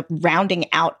emotion and the rounding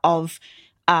out of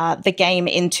the game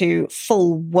into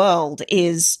full world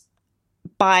is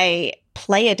by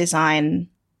player design,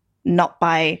 not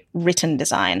by written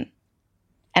design.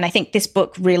 And I think this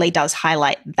book really does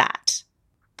highlight that.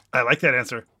 I like that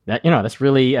answer. That's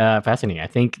really fascinating. I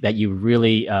think that you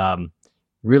really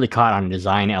caught on a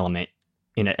design element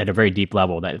at a very deep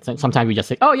level, that sometimes we just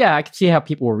say, oh yeah, I can see how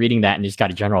people were reading that and just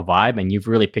got a general vibe, and you've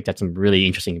really picked up some really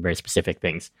interesting and very specific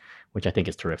things, which I think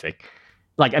is terrific.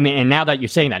 Like, I mean, and now that you're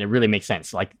saying that, it really makes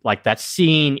sense. Like that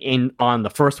scene on the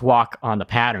first walk on the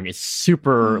pattern is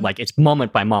super, like, it's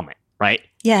moment by moment, right?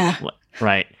 Yeah.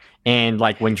 Right. And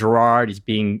like when Gerard is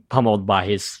being pummeled by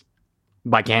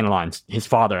Ganelon, his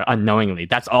father, unknowingly,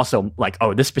 that's also like,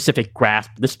 oh, this specific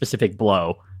grasp, this specific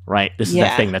blow, right? This is the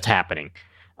thing that's happening.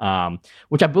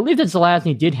 Which I believe that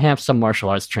Zelazny did have some martial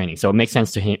arts training, so it makes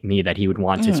sense to me that he would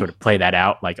want to sort of play that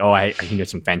out. Like, oh, he knew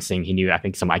some fencing, he knew, I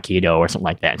think, some Aikido or something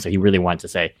like that, and so he really wanted to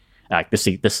say, this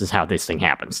is how this thing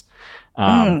happens.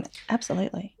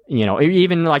 Absolutely.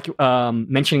 Even like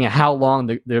mentioning how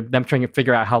long them trying to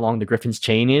figure out how long the Griffin's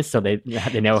chain is, so they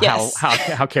know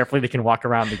how carefully they can walk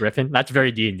around the Griffin. That's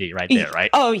very D&D right there, right?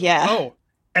 Oh yeah. Oh,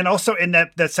 and also in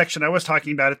that section I was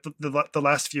talking about, the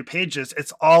last few pages,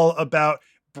 it's all about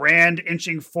Brand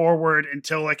inching forward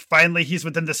until, like, finally he's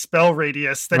within the spell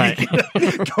radius that he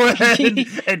can go ahead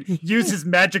and use his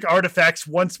magic artifacts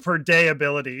once per day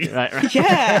ability. Right.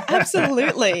 Yeah,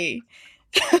 absolutely.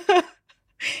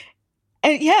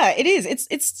 And yeah, it is.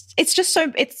 It's just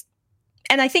so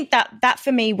and I think that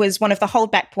for me was one of the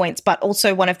holdback points, but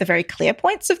also one of the very clear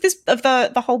points of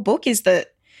the whole book, is that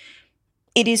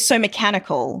it is so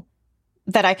mechanical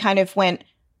that I kind of went,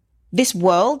 this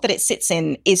world that it sits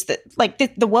in is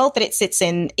the world that it sits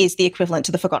in is the equivalent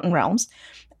to the Forgotten Realms.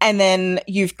 And then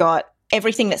you've got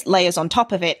everything that layers on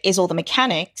top of it is all the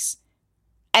mechanics.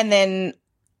 And then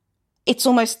it's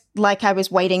almost like I was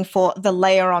waiting for the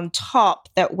layer on top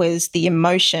that was the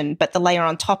emotion, but the layer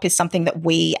on top is something that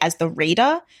we as the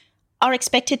reader are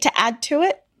expected to add to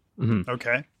it. Mm-hmm.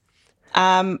 Okay.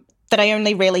 That I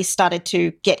only really started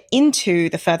to get into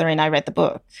the further in I read the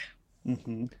book.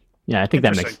 Mm-hmm. Yeah, I think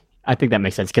that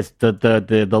makes sense, because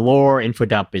the lore info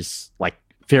dump is like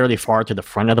fairly far to the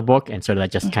front of the book, and so that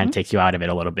just kind of takes you out of it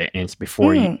a little bit. And it's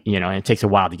before and it takes a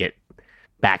while to get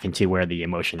back into where the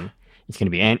emotion is going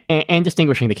to be, and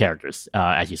distinguishing the characters,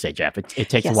 as you say, Jeff. It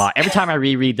takes a while. Every time I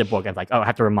reread the book, I'm like, I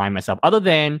have to remind myself. Other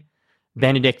than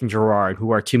Benedict and Gerard,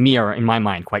 who are to me are in my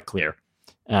mind quite clear,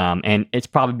 and it's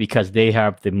probably because they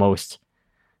have the most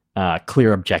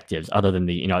clear objectives. Other than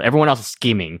everyone else is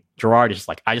scheming. Gerard is just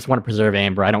like, I just want to preserve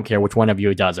Amber. I don't care which one of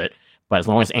you does it, but as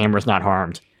long as Amber's not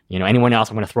harmed. Anyone else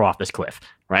I'm going to throw off this cliff,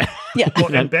 right? Yeah.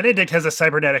 Well, and Benedict has a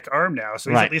cybernetic arm now, so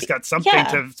he's at least got something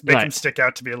to make him stick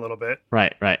out to be a little bit.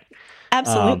 Right.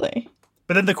 Absolutely.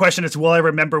 But then the question is, will I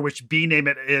remember which B name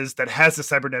it is that has the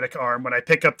cybernetic arm when I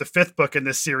pick up the 5th book in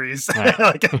this series,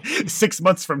 like 6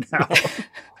 months from now?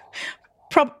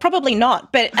 Probably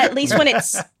not, but at least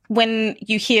when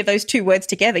you hear those two words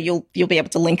together, you'll be able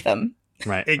to link them.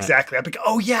 Right. Exactly. I'm like,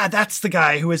 oh yeah, that's the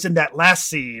guy who was in that last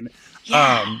scene.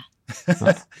 Yeah.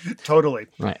 Totally.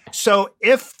 Right. So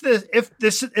if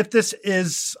this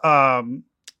is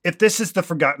the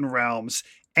Forgotten Realms,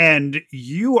 and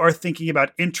you are thinking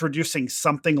about introducing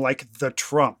something like the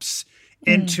Trumps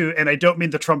into, and I don't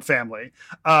mean the Trump family,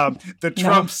 the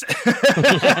Trumps.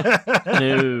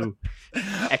 No.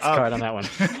 X card on that one.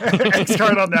 X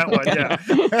card on that one,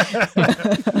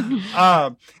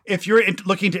 yeah. If you're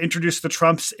looking to introduce the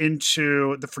Trumps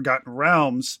into the Forgotten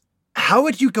Realms, how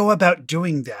would you go about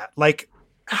doing that? Like,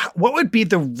 what would be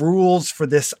the rules for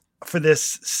this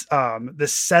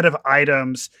set of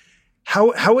items?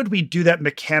 How would we do that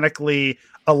mechanically,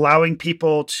 allowing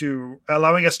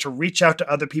us to reach out to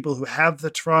other people who have the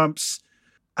Trumps?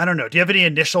 I don't know. Do you have any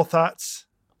initial thoughts?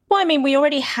 Well, I mean, we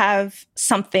already have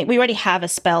something. We already have a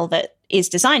spell that is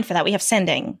designed for that. We have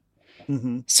Sending.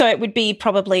 Mm-hmm. So it would be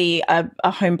probably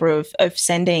a homebrew of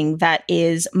Sending that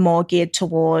is more geared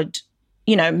toward,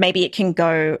 maybe it can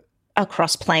go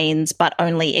across planes, but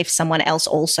only if someone else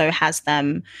also has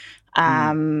them.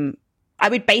 I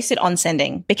would base it on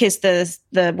Sending because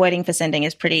the wording for Sending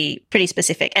is pretty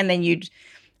specific. And then you'd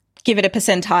give it a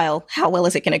percentile. How well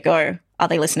is it going to go? Are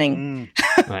they listening?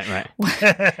 Right.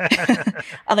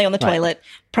 Are they on the toilet?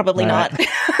 Probably not.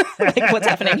 Like, what's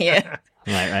happening here?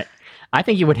 Right. I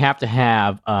think you would have to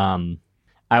have, I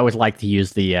always like to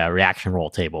use the reaction roll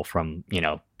table from,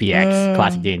 BX,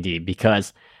 Classic D&D,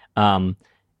 because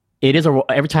it is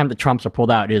every time the Trumps are pulled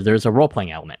out, there's a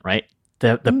role-playing element, right?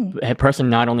 The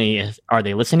person not only are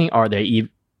they listening, are they,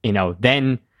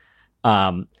 then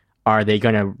are they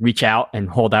going to reach out and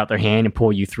hold out their hand and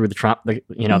pull you through the Trump,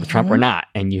 the Trump or not?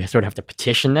 And you sort of have to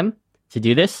petition them to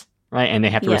do this, right? And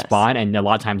they have to respond. And a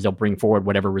lot of times they'll bring forward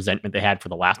whatever resentment they had for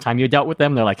the last time you dealt with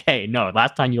them. They're like, hey, no,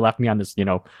 last time you left me on this,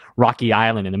 rocky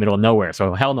island in the middle of nowhere.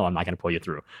 So hell no, I'm not going to pull you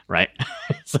through, right?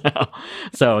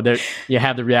 so there you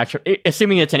have the reaction,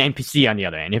 assuming it's an NPC on the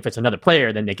other end. If it's another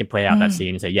player, then they can play out that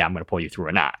scene and say, yeah, I'm going to pull you through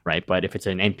or not, right? But if it's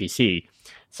an NPC,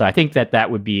 so I think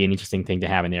that would be an interesting thing to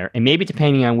have in there. And maybe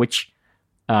depending on which,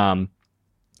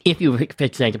 if you, for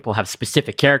example, have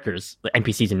specific characters,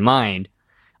 NPCs in mind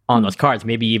on those cards,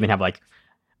 maybe even have like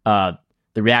the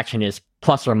reaction is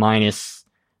plus or minus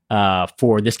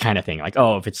for this kind of thing. Like,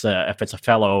 if it's a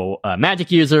fellow magic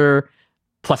user,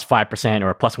 plus 5%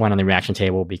 or plus 1 on the reaction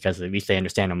table because at least they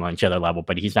understand them on each other level.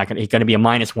 But he's going to be a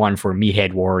 -1 for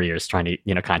meathead warriors trying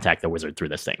to contact the wizard through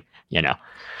this thing. Yeah.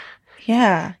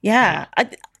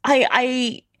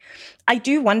 I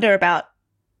do wonder about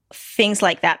things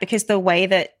like that because the way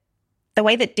that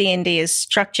D&D is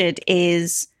structured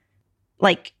is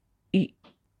like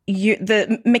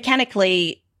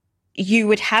mechanically you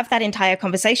would have that entire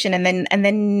conversation and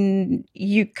then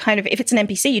you kind of, if it's an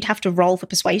NPC, you'd have to roll for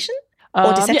persuasion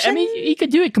or deception. Yeah, I mean, you could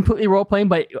do it completely role playing,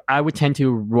 but I would tend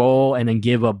to roll and then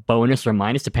give a bonus or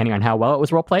minus depending on how well it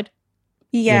was role played.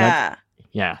 Yeah.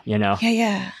 Yeah.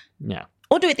 Yeah.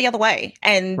 Or do it the other way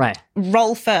and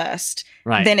roll first,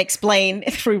 right, then explain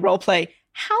through role play.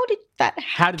 How did that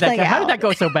How did that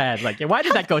go so bad? Like, why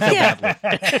did that go so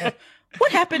badly?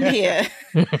 What happened here?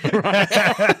 Right.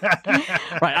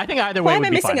 I think either way. Why am I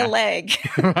missing a leg?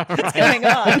 What's going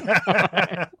on?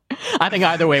 I think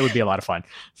either way would be a lot of fun.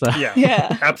 So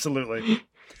yeah, absolutely.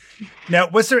 Now,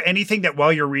 was there anything that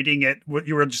while you're reading it,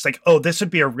 you were just like, "Oh, this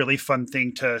would be a really fun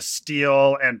thing to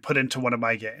steal and put into one of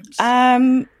my games"?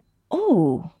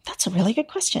 Oh, that's a really good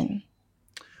question.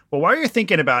 Well, while you're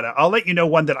thinking about it, I'll let you know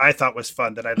one that I thought was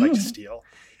fun that I'd like to steal.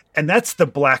 And that's the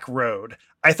Black Road.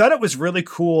 I thought it was really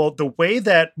cool the way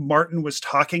that Martin was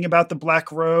talking about the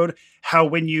Black Road, how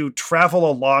when you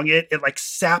travel along it, it like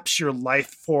saps your life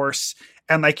force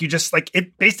and like you just like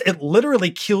it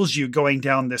literally kills you going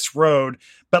down this road,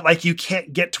 but like you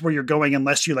can't get to where you're going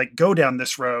unless you like go down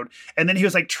this road. And then he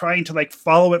was like trying to like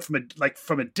follow it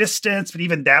from a distance, but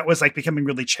even that was like becoming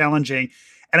really challenging.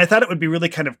 And I thought it would be really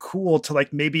kind of cool to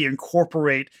like maybe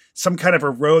incorporate some kind of a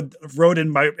road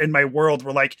in my world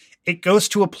where like it goes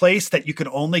to a place that you can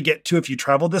only get to if you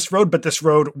travel this road, but this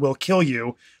road will kill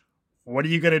you. What are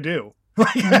you going to do?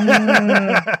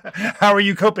 How are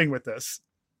you coping with this?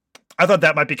 I thought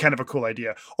that might be kind of a cool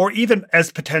idea. Or even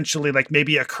as potentially like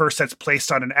maybe a curse that's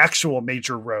placed on an actual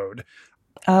major road.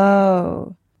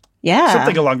 Oh, yeah.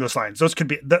 Something along those lines. Those could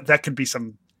be, that could be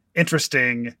some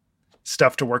interesting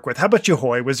stuff to work with. How about you,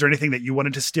 Hoy? Was there anything that you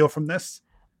wanted to steal from this?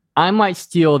 I might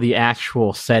steal the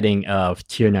actual setting of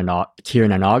Tir na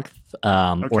Nog,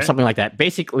 or something like that.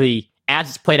 Basically, as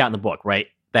it's played out in the book, right?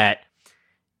 That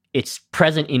it's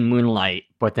present in moonlight,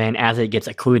 but then as it gets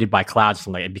occluded by clouds,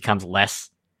 it becomes less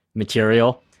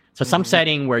material. So some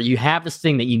setting where you have this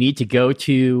thing that you need to go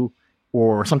to,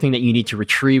 or something that you need to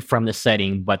retrieve from the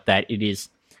setting, but that it is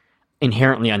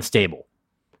inherently unstable,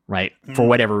 right? For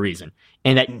whatever reason.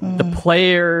 And that the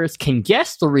players can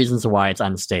guess the reasons why it's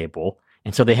unstable.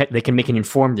 And so they can make an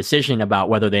informed decision about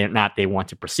whether or not they want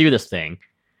to pursue this thing.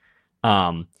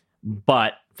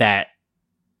 But that,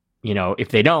 if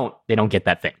they don't get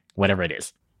that thing, whatever it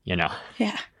is, Yeah.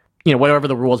 Whatever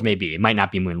the rules may be. It might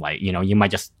not be moonlight. You might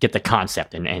just get the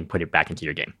concept and put it back into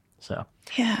your game. So,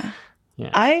 yeah.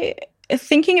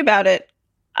 Thinking about it,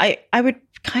 I would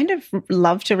kind of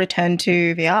love to return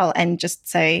to Vial and just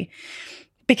say,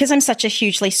 because I'm such a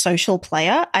hugely social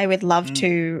player, I would love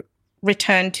to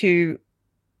return to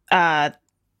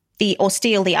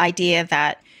steal the idea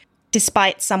that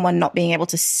despite someone not being able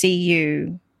to see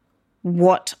you,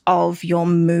 what of your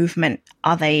movement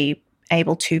are they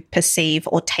able to perceive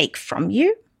or take from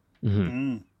you?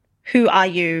 Who are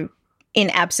you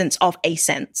in absence of a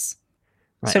sense?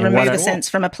 Right. So remove a sense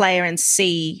from a player and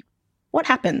see what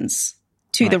happens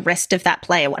to the rest of that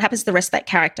player. What happens to the rest of that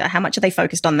character? How much are they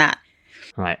focused on that?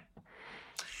 Right.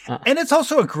 And it's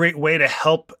also a great way to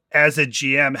help, as a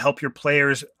GM, help your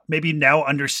players maybe now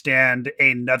understand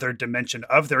another dimension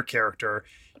of their character.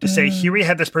 To say, here we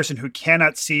have this person who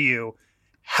cannot see you.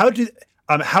 How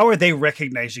are they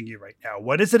recognizing you right now?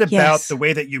 What is it about the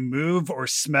way that you move or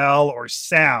smell or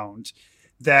sound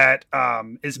that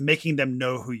is making them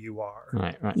know who you are?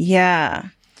 Right. Yeah.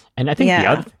 And I think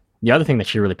the other thing that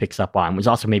she really picks up on was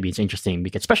also maybe it's interesting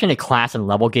because especially in a class and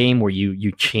level game where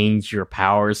you change your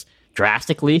powers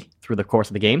drastically through the course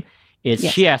of the game, is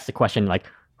she asks the question like,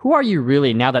 who are you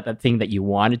really now that thing that you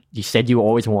wanted, you said you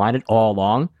always wanted all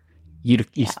along, you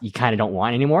kind of don't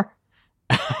want anymore?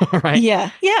 Right? Yeah.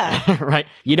 Right?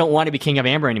 You don't want to be King of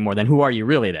Amber anymore, then who are you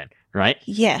really then? Right?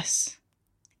 Yes.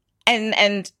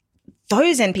 And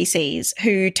those NPCs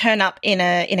who turn up in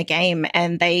a game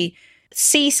and they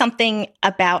see something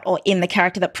about or in the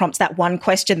character that prompts that one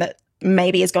question that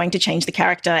maybe is going to change the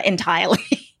character entirely.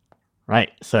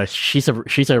 Right. So she's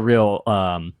a real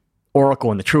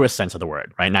oracle in the truest sense of the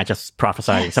word, right? Not just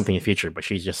prophesying something in the future, but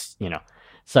she's just,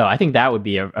 So I think that would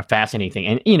be a fascinating thing.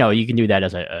 And, you can do that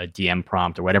as a DM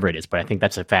prompt or whatever it is, but I think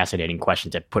that's a fascinating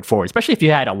question to put forward, especially if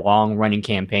you had a long-running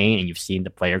campaign and you've seen the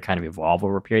player kind of evolve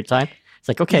over a period of time. It's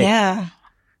like, okay,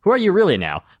 who are you really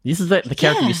now? This is the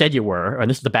character you said you were, or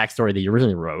this is the backstory that you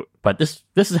originally wrote, but this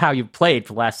is how you've played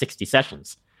for the last 60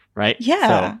 sessions, right?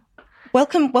 Yeah. So,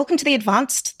 Welcome to the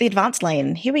advanced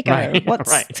lane. Here we go.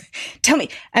 Right. Tell me.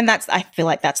 And I feel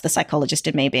like that's the psychologist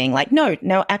in me being like, no,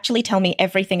 actually tell me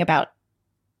everything about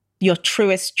your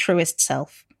truest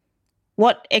self.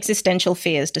 What existential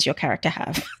fears does your character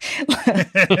have?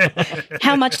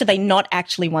 How much do they not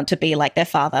actually want to be like their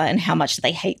father, and how much do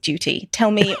they hate duty? Tell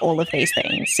me all of these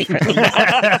things secretly.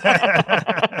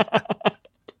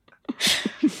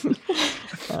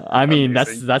 I mean,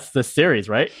 that's the series,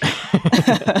 right?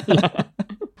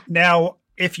 Now,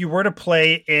 if you were to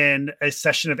play in a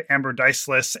session of Amber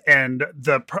Diceless and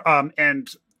and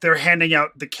they're handing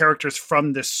out the characters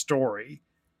from this story,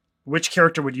 which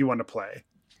character would you want to play?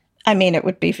 I mean, it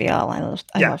would be Vial. I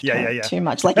loved her too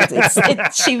much. Like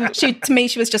she to me,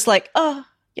 she was just like, oh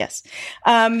yes.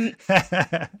 But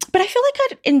I feel like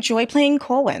I'd enjoy playing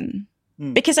Corwin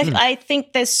because I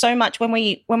think there's so much when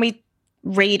we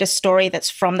read a story that's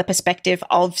from the perspective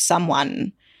of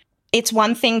someone. It's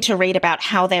one thing to read about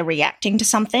how they're reacting to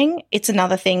something. It's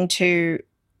another thing to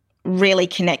really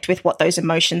connect with what those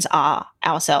emotions are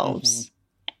ourselves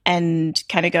and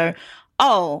kind of go,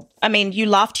 oh, I mean, you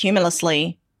laughed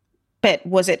humorlessly, but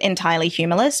was it entirely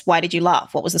humorless? Why did you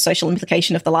laugh? What was the social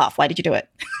implication of the laugh? Why did you do it?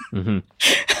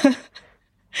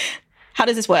 How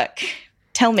does this work?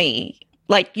 Tell me.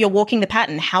 Like, you're walking the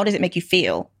pattern. How does it make you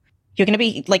feel? You're going to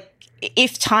be like,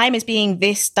 if time is being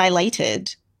this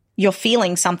dilated, you're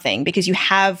feeling something because you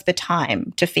have the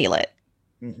time to feel it.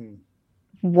 Mm-hmm.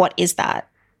 What is that?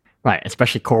 Right.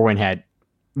 Especially Corwin had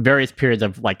various periods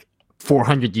of like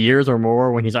 400 years or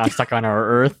more when he's stuck on our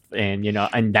Earth, and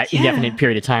and that indefinite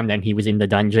period of time then he was in the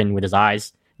dungeon with his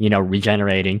eyes,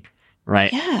 regenerating.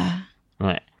 Right. Yeah.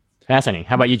 Right. Fascinating.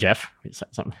 How about you, Jeff?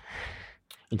 Something.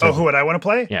 Who would I want to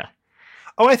play? Yeah.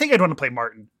 Oh, I think I'd want to play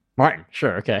Martin. Martin.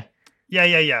 Sure. Okay.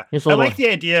 Yeah. I like the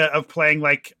idea of playing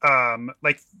like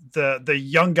the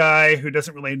young guy who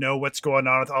doesn't really know what's going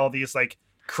on with all these like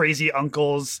crazy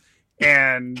uncles.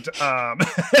 And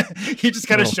he just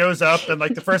kind of shows up, and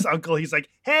like the first uncle, he's like,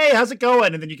 "Hey, how's it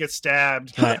going?" And then you get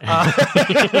stabbed. Right.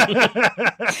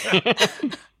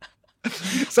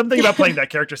 Something about playing that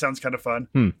character sounds kind of fun.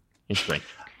 Interesting.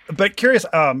 But curious,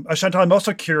 Chantal, I'm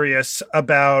also curious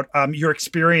about your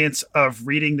experience of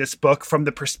reading this book from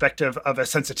the perspective of a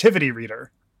sensitivity reader.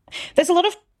 There's a lot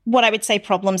of what I would say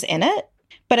problems in it,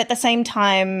 but at the same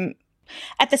time,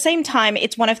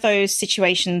 it's one of those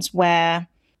situations where,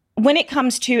 when it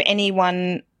comes to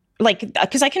anyone, like,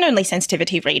 because I can only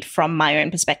sensitivity read from my own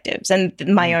perspectives and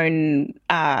my own,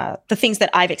 the things that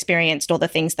I've experienced or the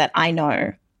things that I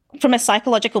know. From a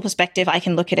psychological perspective, I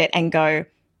can look at it and go,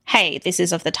 hey, this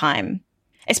is of the time.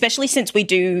 Especially since we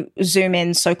do zoom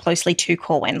in so closely to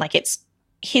Corwin, like it's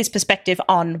his perspective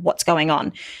on what's going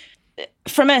on.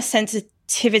 From a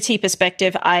sensitivity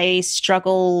perspective, I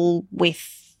struggle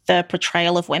with the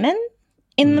portrayal of women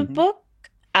in the book.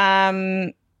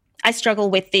 I struggle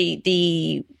with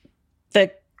the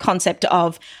concept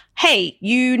of, hey,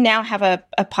 you now have a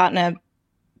partner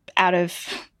out of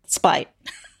spite.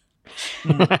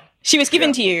 She was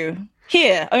given to you.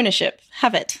 Here, ownership.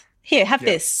 Have it. Here, have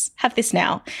this. Have this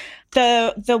now.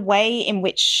 The way in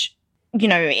which,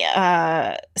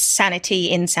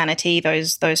 sanity, insanity,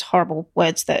 those horrible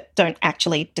words that don't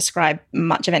actually describe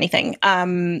much of anything.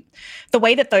 The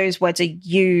way that those words are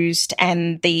used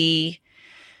and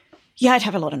I'd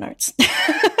have a lot of notes.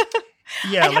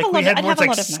 Yeah, like we had words like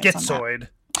schizoid.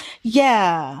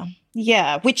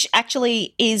 Yeah, which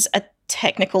actually is a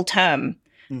technical term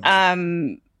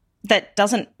that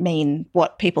doesn't mean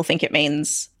what people think it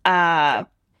means. And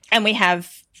we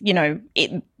have,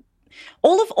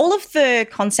 all of the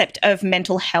concept of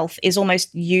mental health is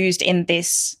almost used in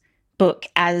this book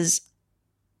as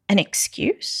an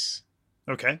excuse.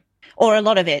 Okay. Or a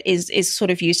lot of it is sort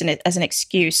of used in it as an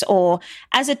excuse or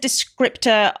as a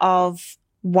descriptor of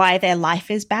why their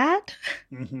life is bad.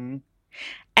 Mm-hmm.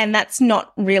 And that's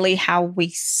not really how we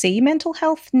see mental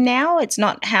health now. It's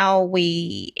not how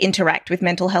we interact with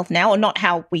mental health now, or not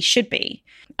how we should be.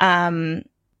 The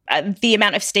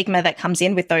amount of stigma that comes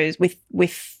in with those,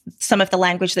 with some of the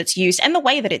language that's used and the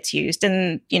way that it's used,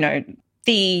 and the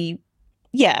way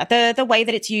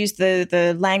that it's used,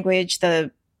 the language,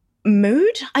 the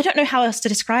mood. I don't know how else to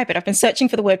describe it. I've been searching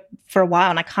for the word for a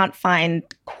while and I can't find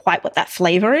quite what that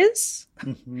flavor is.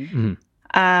 Mm-hmm.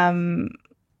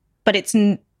 But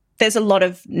there's a lot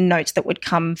of notes that would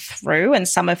come through, and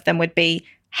some of them would be,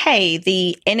 hey,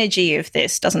 the energy of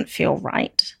this doesn't feel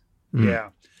right. Yeah.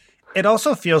 It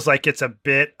also feels like it's a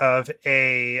bit of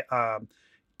a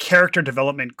character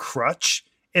development crutch.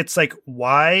 It's like,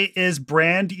 why is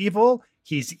Brand evil?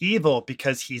 He's evil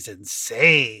because he's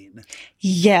insane.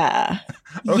 Yeah.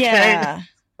 Okay. Yeah.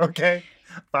 Okay.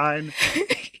 Fine.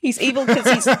 He's evil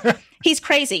because he's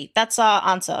crazy. That's our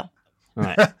answer. All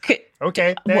right.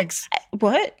 Okay. Thanks.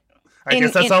 What? I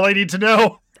guess that's all I need to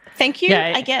know. Thank you.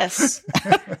 Yeah, I guess.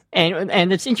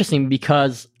 and it's interesting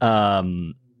because that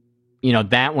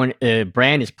one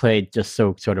Brand is played just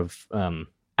so sort of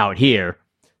out here,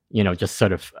 just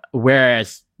sort of,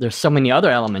 whereas there's so many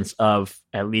other elements of,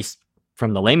 at least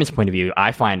from the layman's point of view,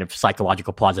 I find of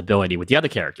psychological plausibility with the other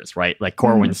characters, right? Like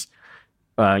Corwin's,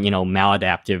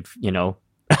 maladaptive,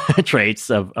 traits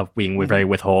of being very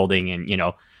withholding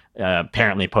and,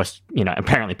 apparently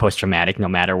post-traumatic, no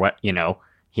matter what,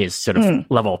 his sort of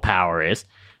level of power is.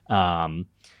 And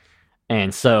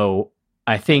so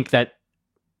I think that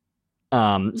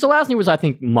Zelazny was, I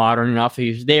think, modern enough. He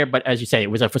was there, but as you say, it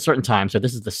was for a certain time. So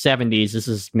this is the 70s. This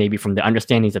is maybe from the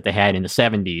understandings that they had in the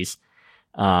 70s.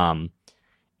 And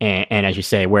as you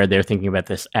say, where they're thinking about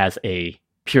this as a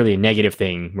purely a negative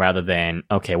thing rather than,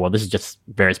 okay, well, this is just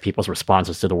various people's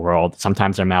responses to the world.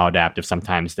 Sometimes they're maladaptive.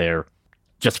 Sometimes they're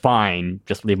just fine.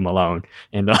 Just leave them alone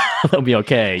and they'll be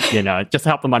okay. Just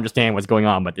help them understand what's going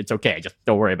on, but it's okay. Just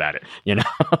don't worry about it,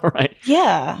 right?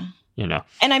 Yeah.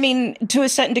 And I mean, to a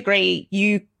certain degree,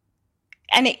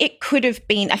 it could have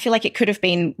been, I feel like it could have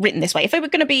been written this way. If there were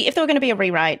going to be a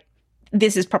rewrite,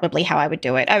 this is probably how I would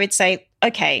do it. I would say,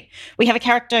 okay, we have a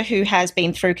character who has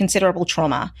been through considerable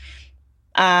trauma.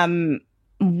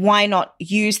 Why not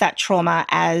use that trauma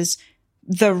as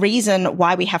the reason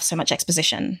why we have so much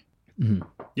exposition? Mm-hmm.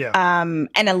 Yeah.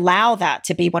 And allow that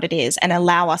to be what it is, and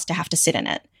allow us to have to sit in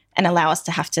it, and allow us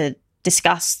to have to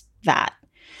discuss that.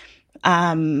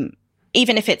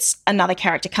 Even if it's another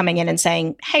character coming in and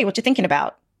saying, hey, what you thinking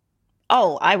about?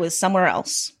 Oh, I was somewhere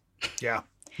else. Yeah.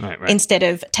 Right. Instead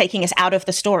of taking us out of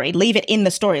the story, leave it in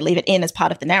the story, leave it in as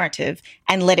part of the narrative,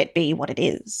 and let it be what it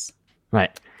is.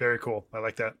 Right. Very cool. I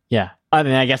like that. Yeah. I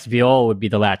mean, I guess Viol would be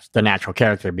the natural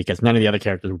character because none of the other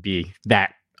characters would be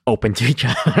that open to each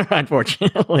other,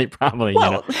 unfortunately, probably.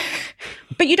 Well,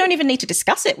 but you don't even need to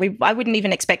discuss it. I wouldn't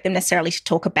even expect them necessarily to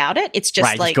talk about it. It's just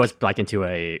right, like... it just goes like into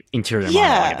a interior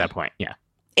monologue at that point. Yeah.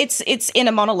 It's in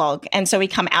a monologue, and so we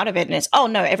come out of it and it's, oh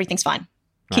no, everything's fine.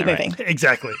 Keep moving.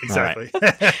 Exactly. Right.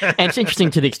 And it's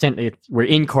interesting to the extent that we're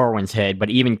in Corwin's head, but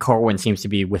even Corwin seems to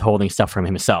be withholding stuff from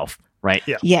himself, right?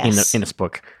 Yeah. Yes. In this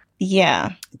book.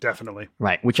 Yeah. Definitely.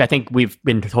 Right, which I think we've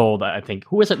been told,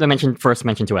 who was it that first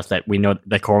mentioned to us that we know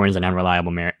that Corwin is an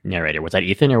unreliable narrator? Was that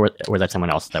Ethan or was that someone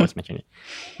else that was mentioning it?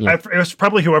 Yeah. It was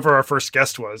probably whoever our first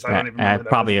guest was. I don't even remember.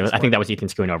 I think that was Ethan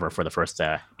Schoonover for the first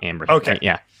Amber. Okay.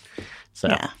 Yeah. So,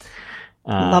 yeah.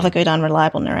 Love a good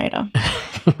unreliable narrator.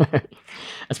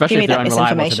 Especially if they're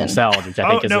unreliable to themselves, which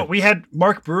I think is... we had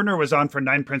Mark Bruner was on for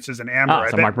Nine Princes and Amber.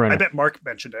 I bet Mark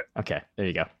mentioned it. Okay, there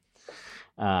you go.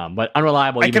 But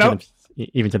unreliable even to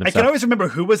themselves. I can always remember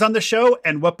who was on the show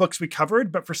and what books we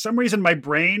covered, but for some reason my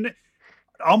brain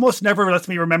almost never lets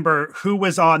me remember who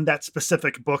was on that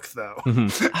specific book, though.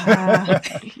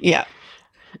 Mm-hmm. Yeah.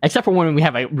 Except for when we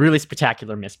have a really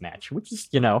spectacular mismatch, which is,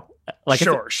 like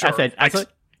sure. I said,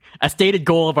 a stated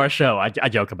goal of our show. I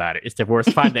joke about it. It's to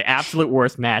find the absolute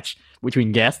worst match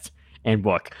between guest and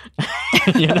book.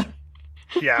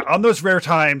 Yeah, on those rare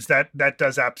times that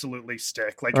does absolutely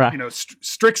stick. Like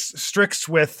Strix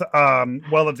with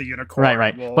Well of the Unicorn.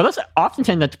 Right. Well, those often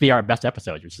tend to be our best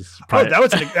episodes, which is probably...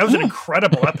 that was an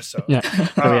incredible episode.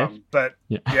 Yeah. But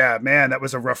yeah, man, that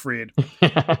was a rough read.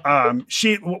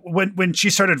 She when she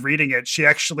started reading it, she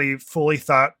actually fully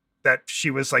thought that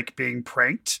she was like being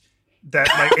pranked.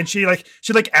 And she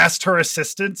asked her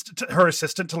assistant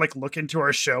to like look into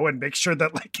our show and make sure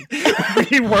that like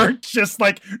we weren't just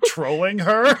like trolling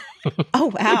her. Oh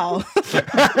wow.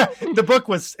 The book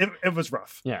was it was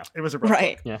rough. Yeah. It was a rough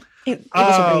right. book. Yeah. It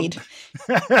was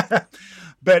a read.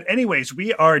 But anyways,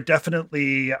 we are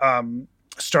definitely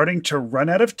starting to run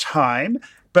out of time.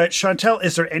 But Chantel,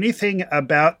 is there anything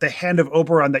about the Hand of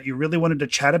Oberon that you really wanted to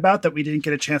chat about that we didn't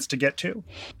get a chance to get to?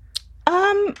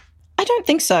 I don't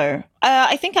think so.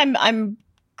 I think I'm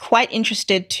quite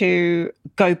interested to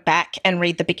go back and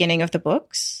read the beginning of the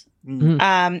books,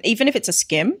 even if it's a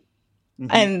skim,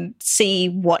 and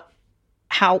see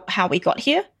how we got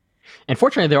here. And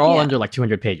fortunately, they're all under like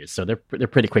 200 pages, so they're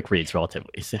pretty quick reads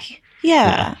relatively. So,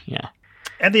 yeah.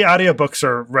 And the audiobooks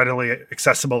are readily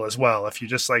accessible as well. If you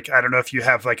just I don't know if you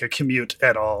have like a commute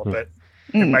at all, but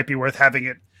it might be worth having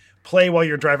it play while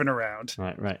you're driving around.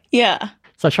 Right. Yeah.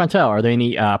 So Chantel, are there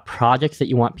any projects that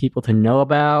you want people to know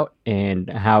about and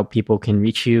how people can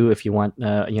reach you if you want,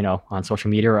 on social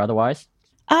media or otherwise?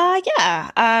 Yeah.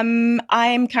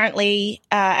 I'm currently,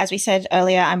 as we said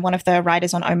earlier, I'm one of the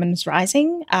writers on Omens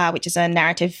Rising, which is a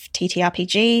narrative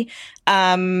TTRPG.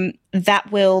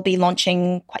 That will be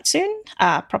launching quite soon.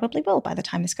 Probably will by the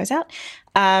time this goes out.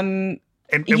 And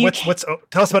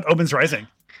tell us about Omens Rising.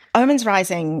 Omens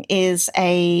Rising is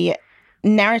a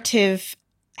narrative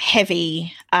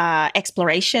heavy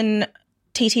exploration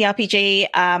TTRPG.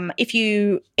 If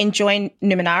you enjoy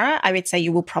Numenera, I would say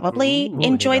you will probably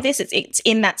enjoy this. It's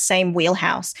in that same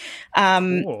wheelhouse.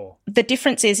 Cool. The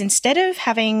difference is instead of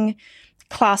having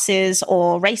classes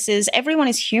or races, everyone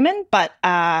is human, but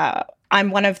I'm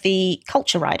one of the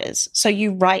culture writers. So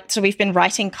we've been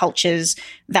writing cultures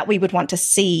that we would want to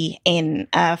see in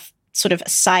a sort of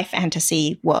sci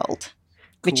fantasy world,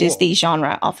 which is the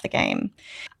genre of the game.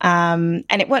 And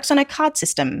it works on a card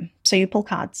system. So you pull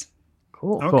cards.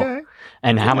 Cool. Okay. Cool.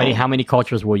 And how many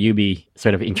cultures will you be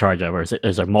sort of in charge of? Or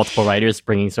is there multiple writers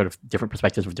bringing sort of different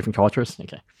perspectives of different cultures?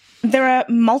 Okay. There are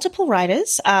multiple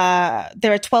writers. There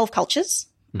are 12 cultures.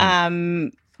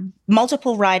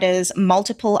 Multiple writers,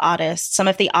 multiple artists. Some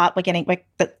of the art we're getting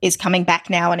that is coming back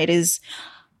now, and it is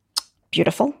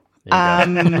beautiful.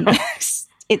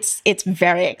 It's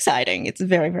very exciting. It's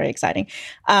very, very exciting.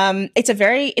 It's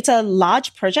a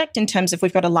large project in terms of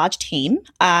we've got a large team,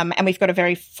 and we've got a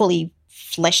very fully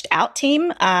fleshed out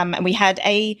team. And we had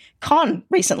a con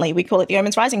recently. We call it the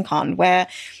Omens Rising Con, where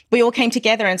we all came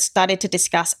together and started to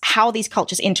discuss how these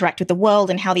cultures interact with the world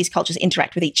and how these cultures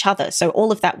interact with each other. So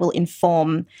all of that will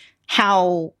inform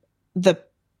how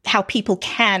people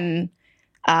can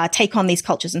take on these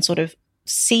cultures and sort of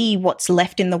see what's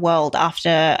left in the world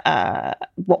after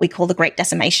what we call the Great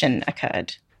Decimation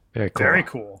occurred. Very cool. Very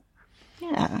cool.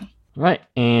 Yeah. Right.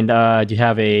 And do you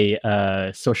have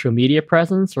a social media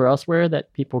presence or elsewhere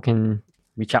that people can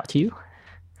reach out to you?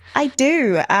 I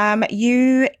do.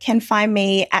 You can find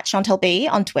me at Chantel B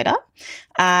on Twitter,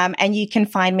 and you can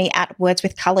find me at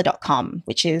wordswithcolor.com,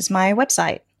 which is my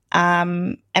website.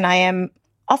 And I am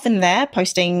often there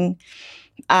posting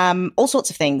all sorts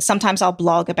of things. Sometimes I'll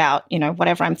blog about,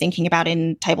 whatever I'm thinking about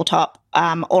in tabletop,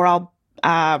 or I'll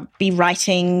be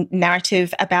writing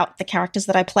narrative about the characters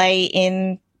that I play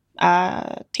in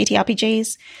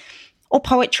TTRPGs, or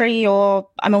poetry, or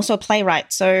I'm also a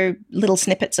playwright, so little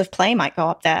snippets of play might go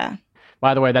up there.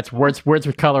 By the way, that's words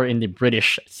with color in the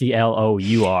British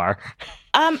CLOUR.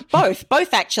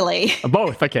 Both actually.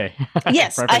 Both, okay.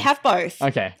 Yes, Perfect. I have both.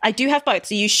 Okay. I do have both.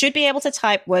 So you should be able to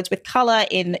type words with color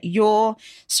in your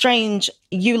strange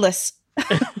EULAS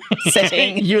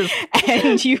setting,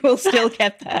 and you will still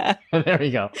get there. There we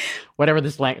go. Whatever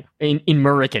this language in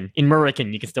Murican. In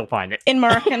Murican, you can still find it. In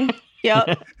Murican,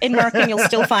 yeah. In Murican, you'll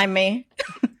still find me.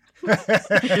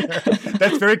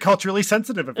 That's very culturally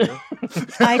sensitive of you.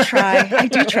 I try. I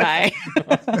do try.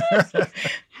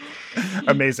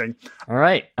 Amazing. All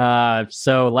right.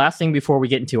 So last thing before we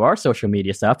get into our social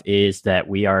media stuff is that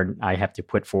I have to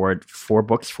put forward 4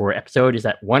 books for episode. Is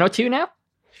that 102 now?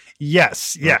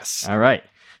 Yes. All right.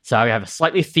 So I have a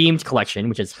slightly themed collection,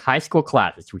 which is high school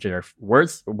classics, which are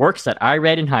works that I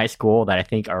read in high school that I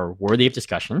think are worthy of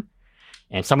discussion.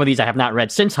 And some of these I have not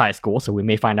read since high school, so we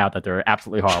may find out that they're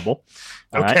absolutely horrible.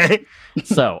 All okay. Right?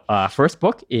 So first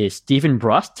book is Stephen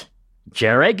Brust,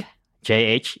 Jereg,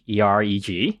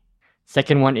 Jhereg.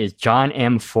 Second one is John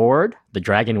M. Ford, The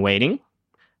Dragon Waiting.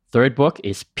 Third book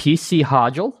is P.C.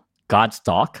 Hodgel,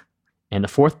 Godstalk. And the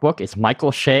fourth book is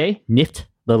Michael Shea, Nift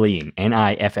the Lean,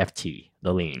 N-I-F-F-T,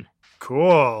 The Lean.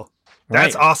 Cool.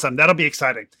 That's Right. awesome. That'll be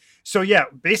exciting. So yeah,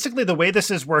 basically the way this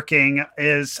is working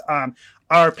is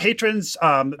our patrons,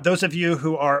 those of you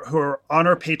who are on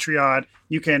our Patreon,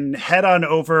 you can head on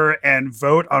over and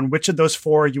vote on which of those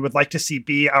 4 you would like to see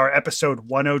be our episode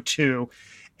 102.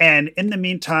 And in the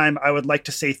meantime, I would like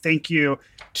to say thank you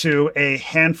to a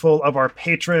handful of our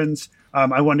patrons.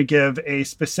 I want to give a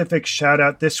specific shout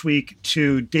out this week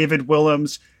to David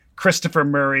Willems, Christopher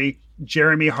Murray,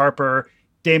 Jeremy Harper,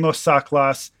 Damos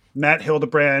Saklas, Matt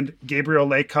Hildebrand, Gabriel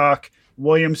Laycock,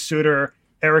 William Suter,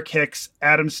 Eric Hicks,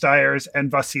 Adam Stiers,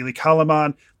 and Vasily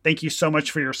Kalaman. Thank you so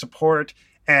much for your support.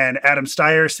 And Adam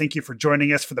Stiers, thank you for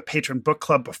joining us for the Patron Book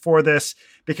Club before this,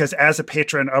 because as a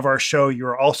patron of our show, you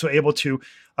are also able to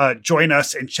join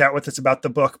us and chat with us about the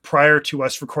book prior to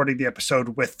us recording the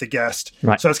episode with the guest.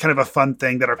 Right. So it's kind of a fun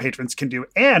thing that our patrons can do.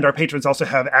 And our patrons also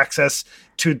have access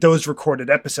to those recorded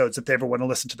episodes if they ever want to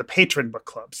listen to the Patron Book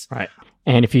Clubs. Right.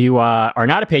 And if you are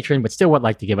not a patron but still would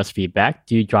like to give us feedback,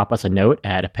 do drop us a note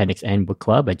at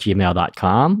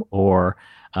appendixnbookclub@gmail.com or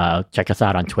check us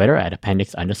out on Twitter at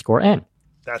appendix_n.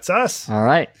 That's us. All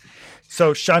right.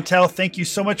 So Chantel, thank you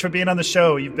so much for being on the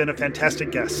show. You've been a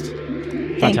fantastic guest.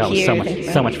 Thank Chantel, you. it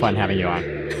was so much fun having you on.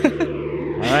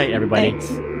 All right, everybody. Thanks.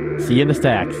 See you in the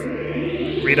stacks.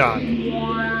 Read on.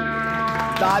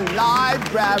 The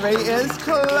library is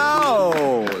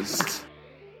closed.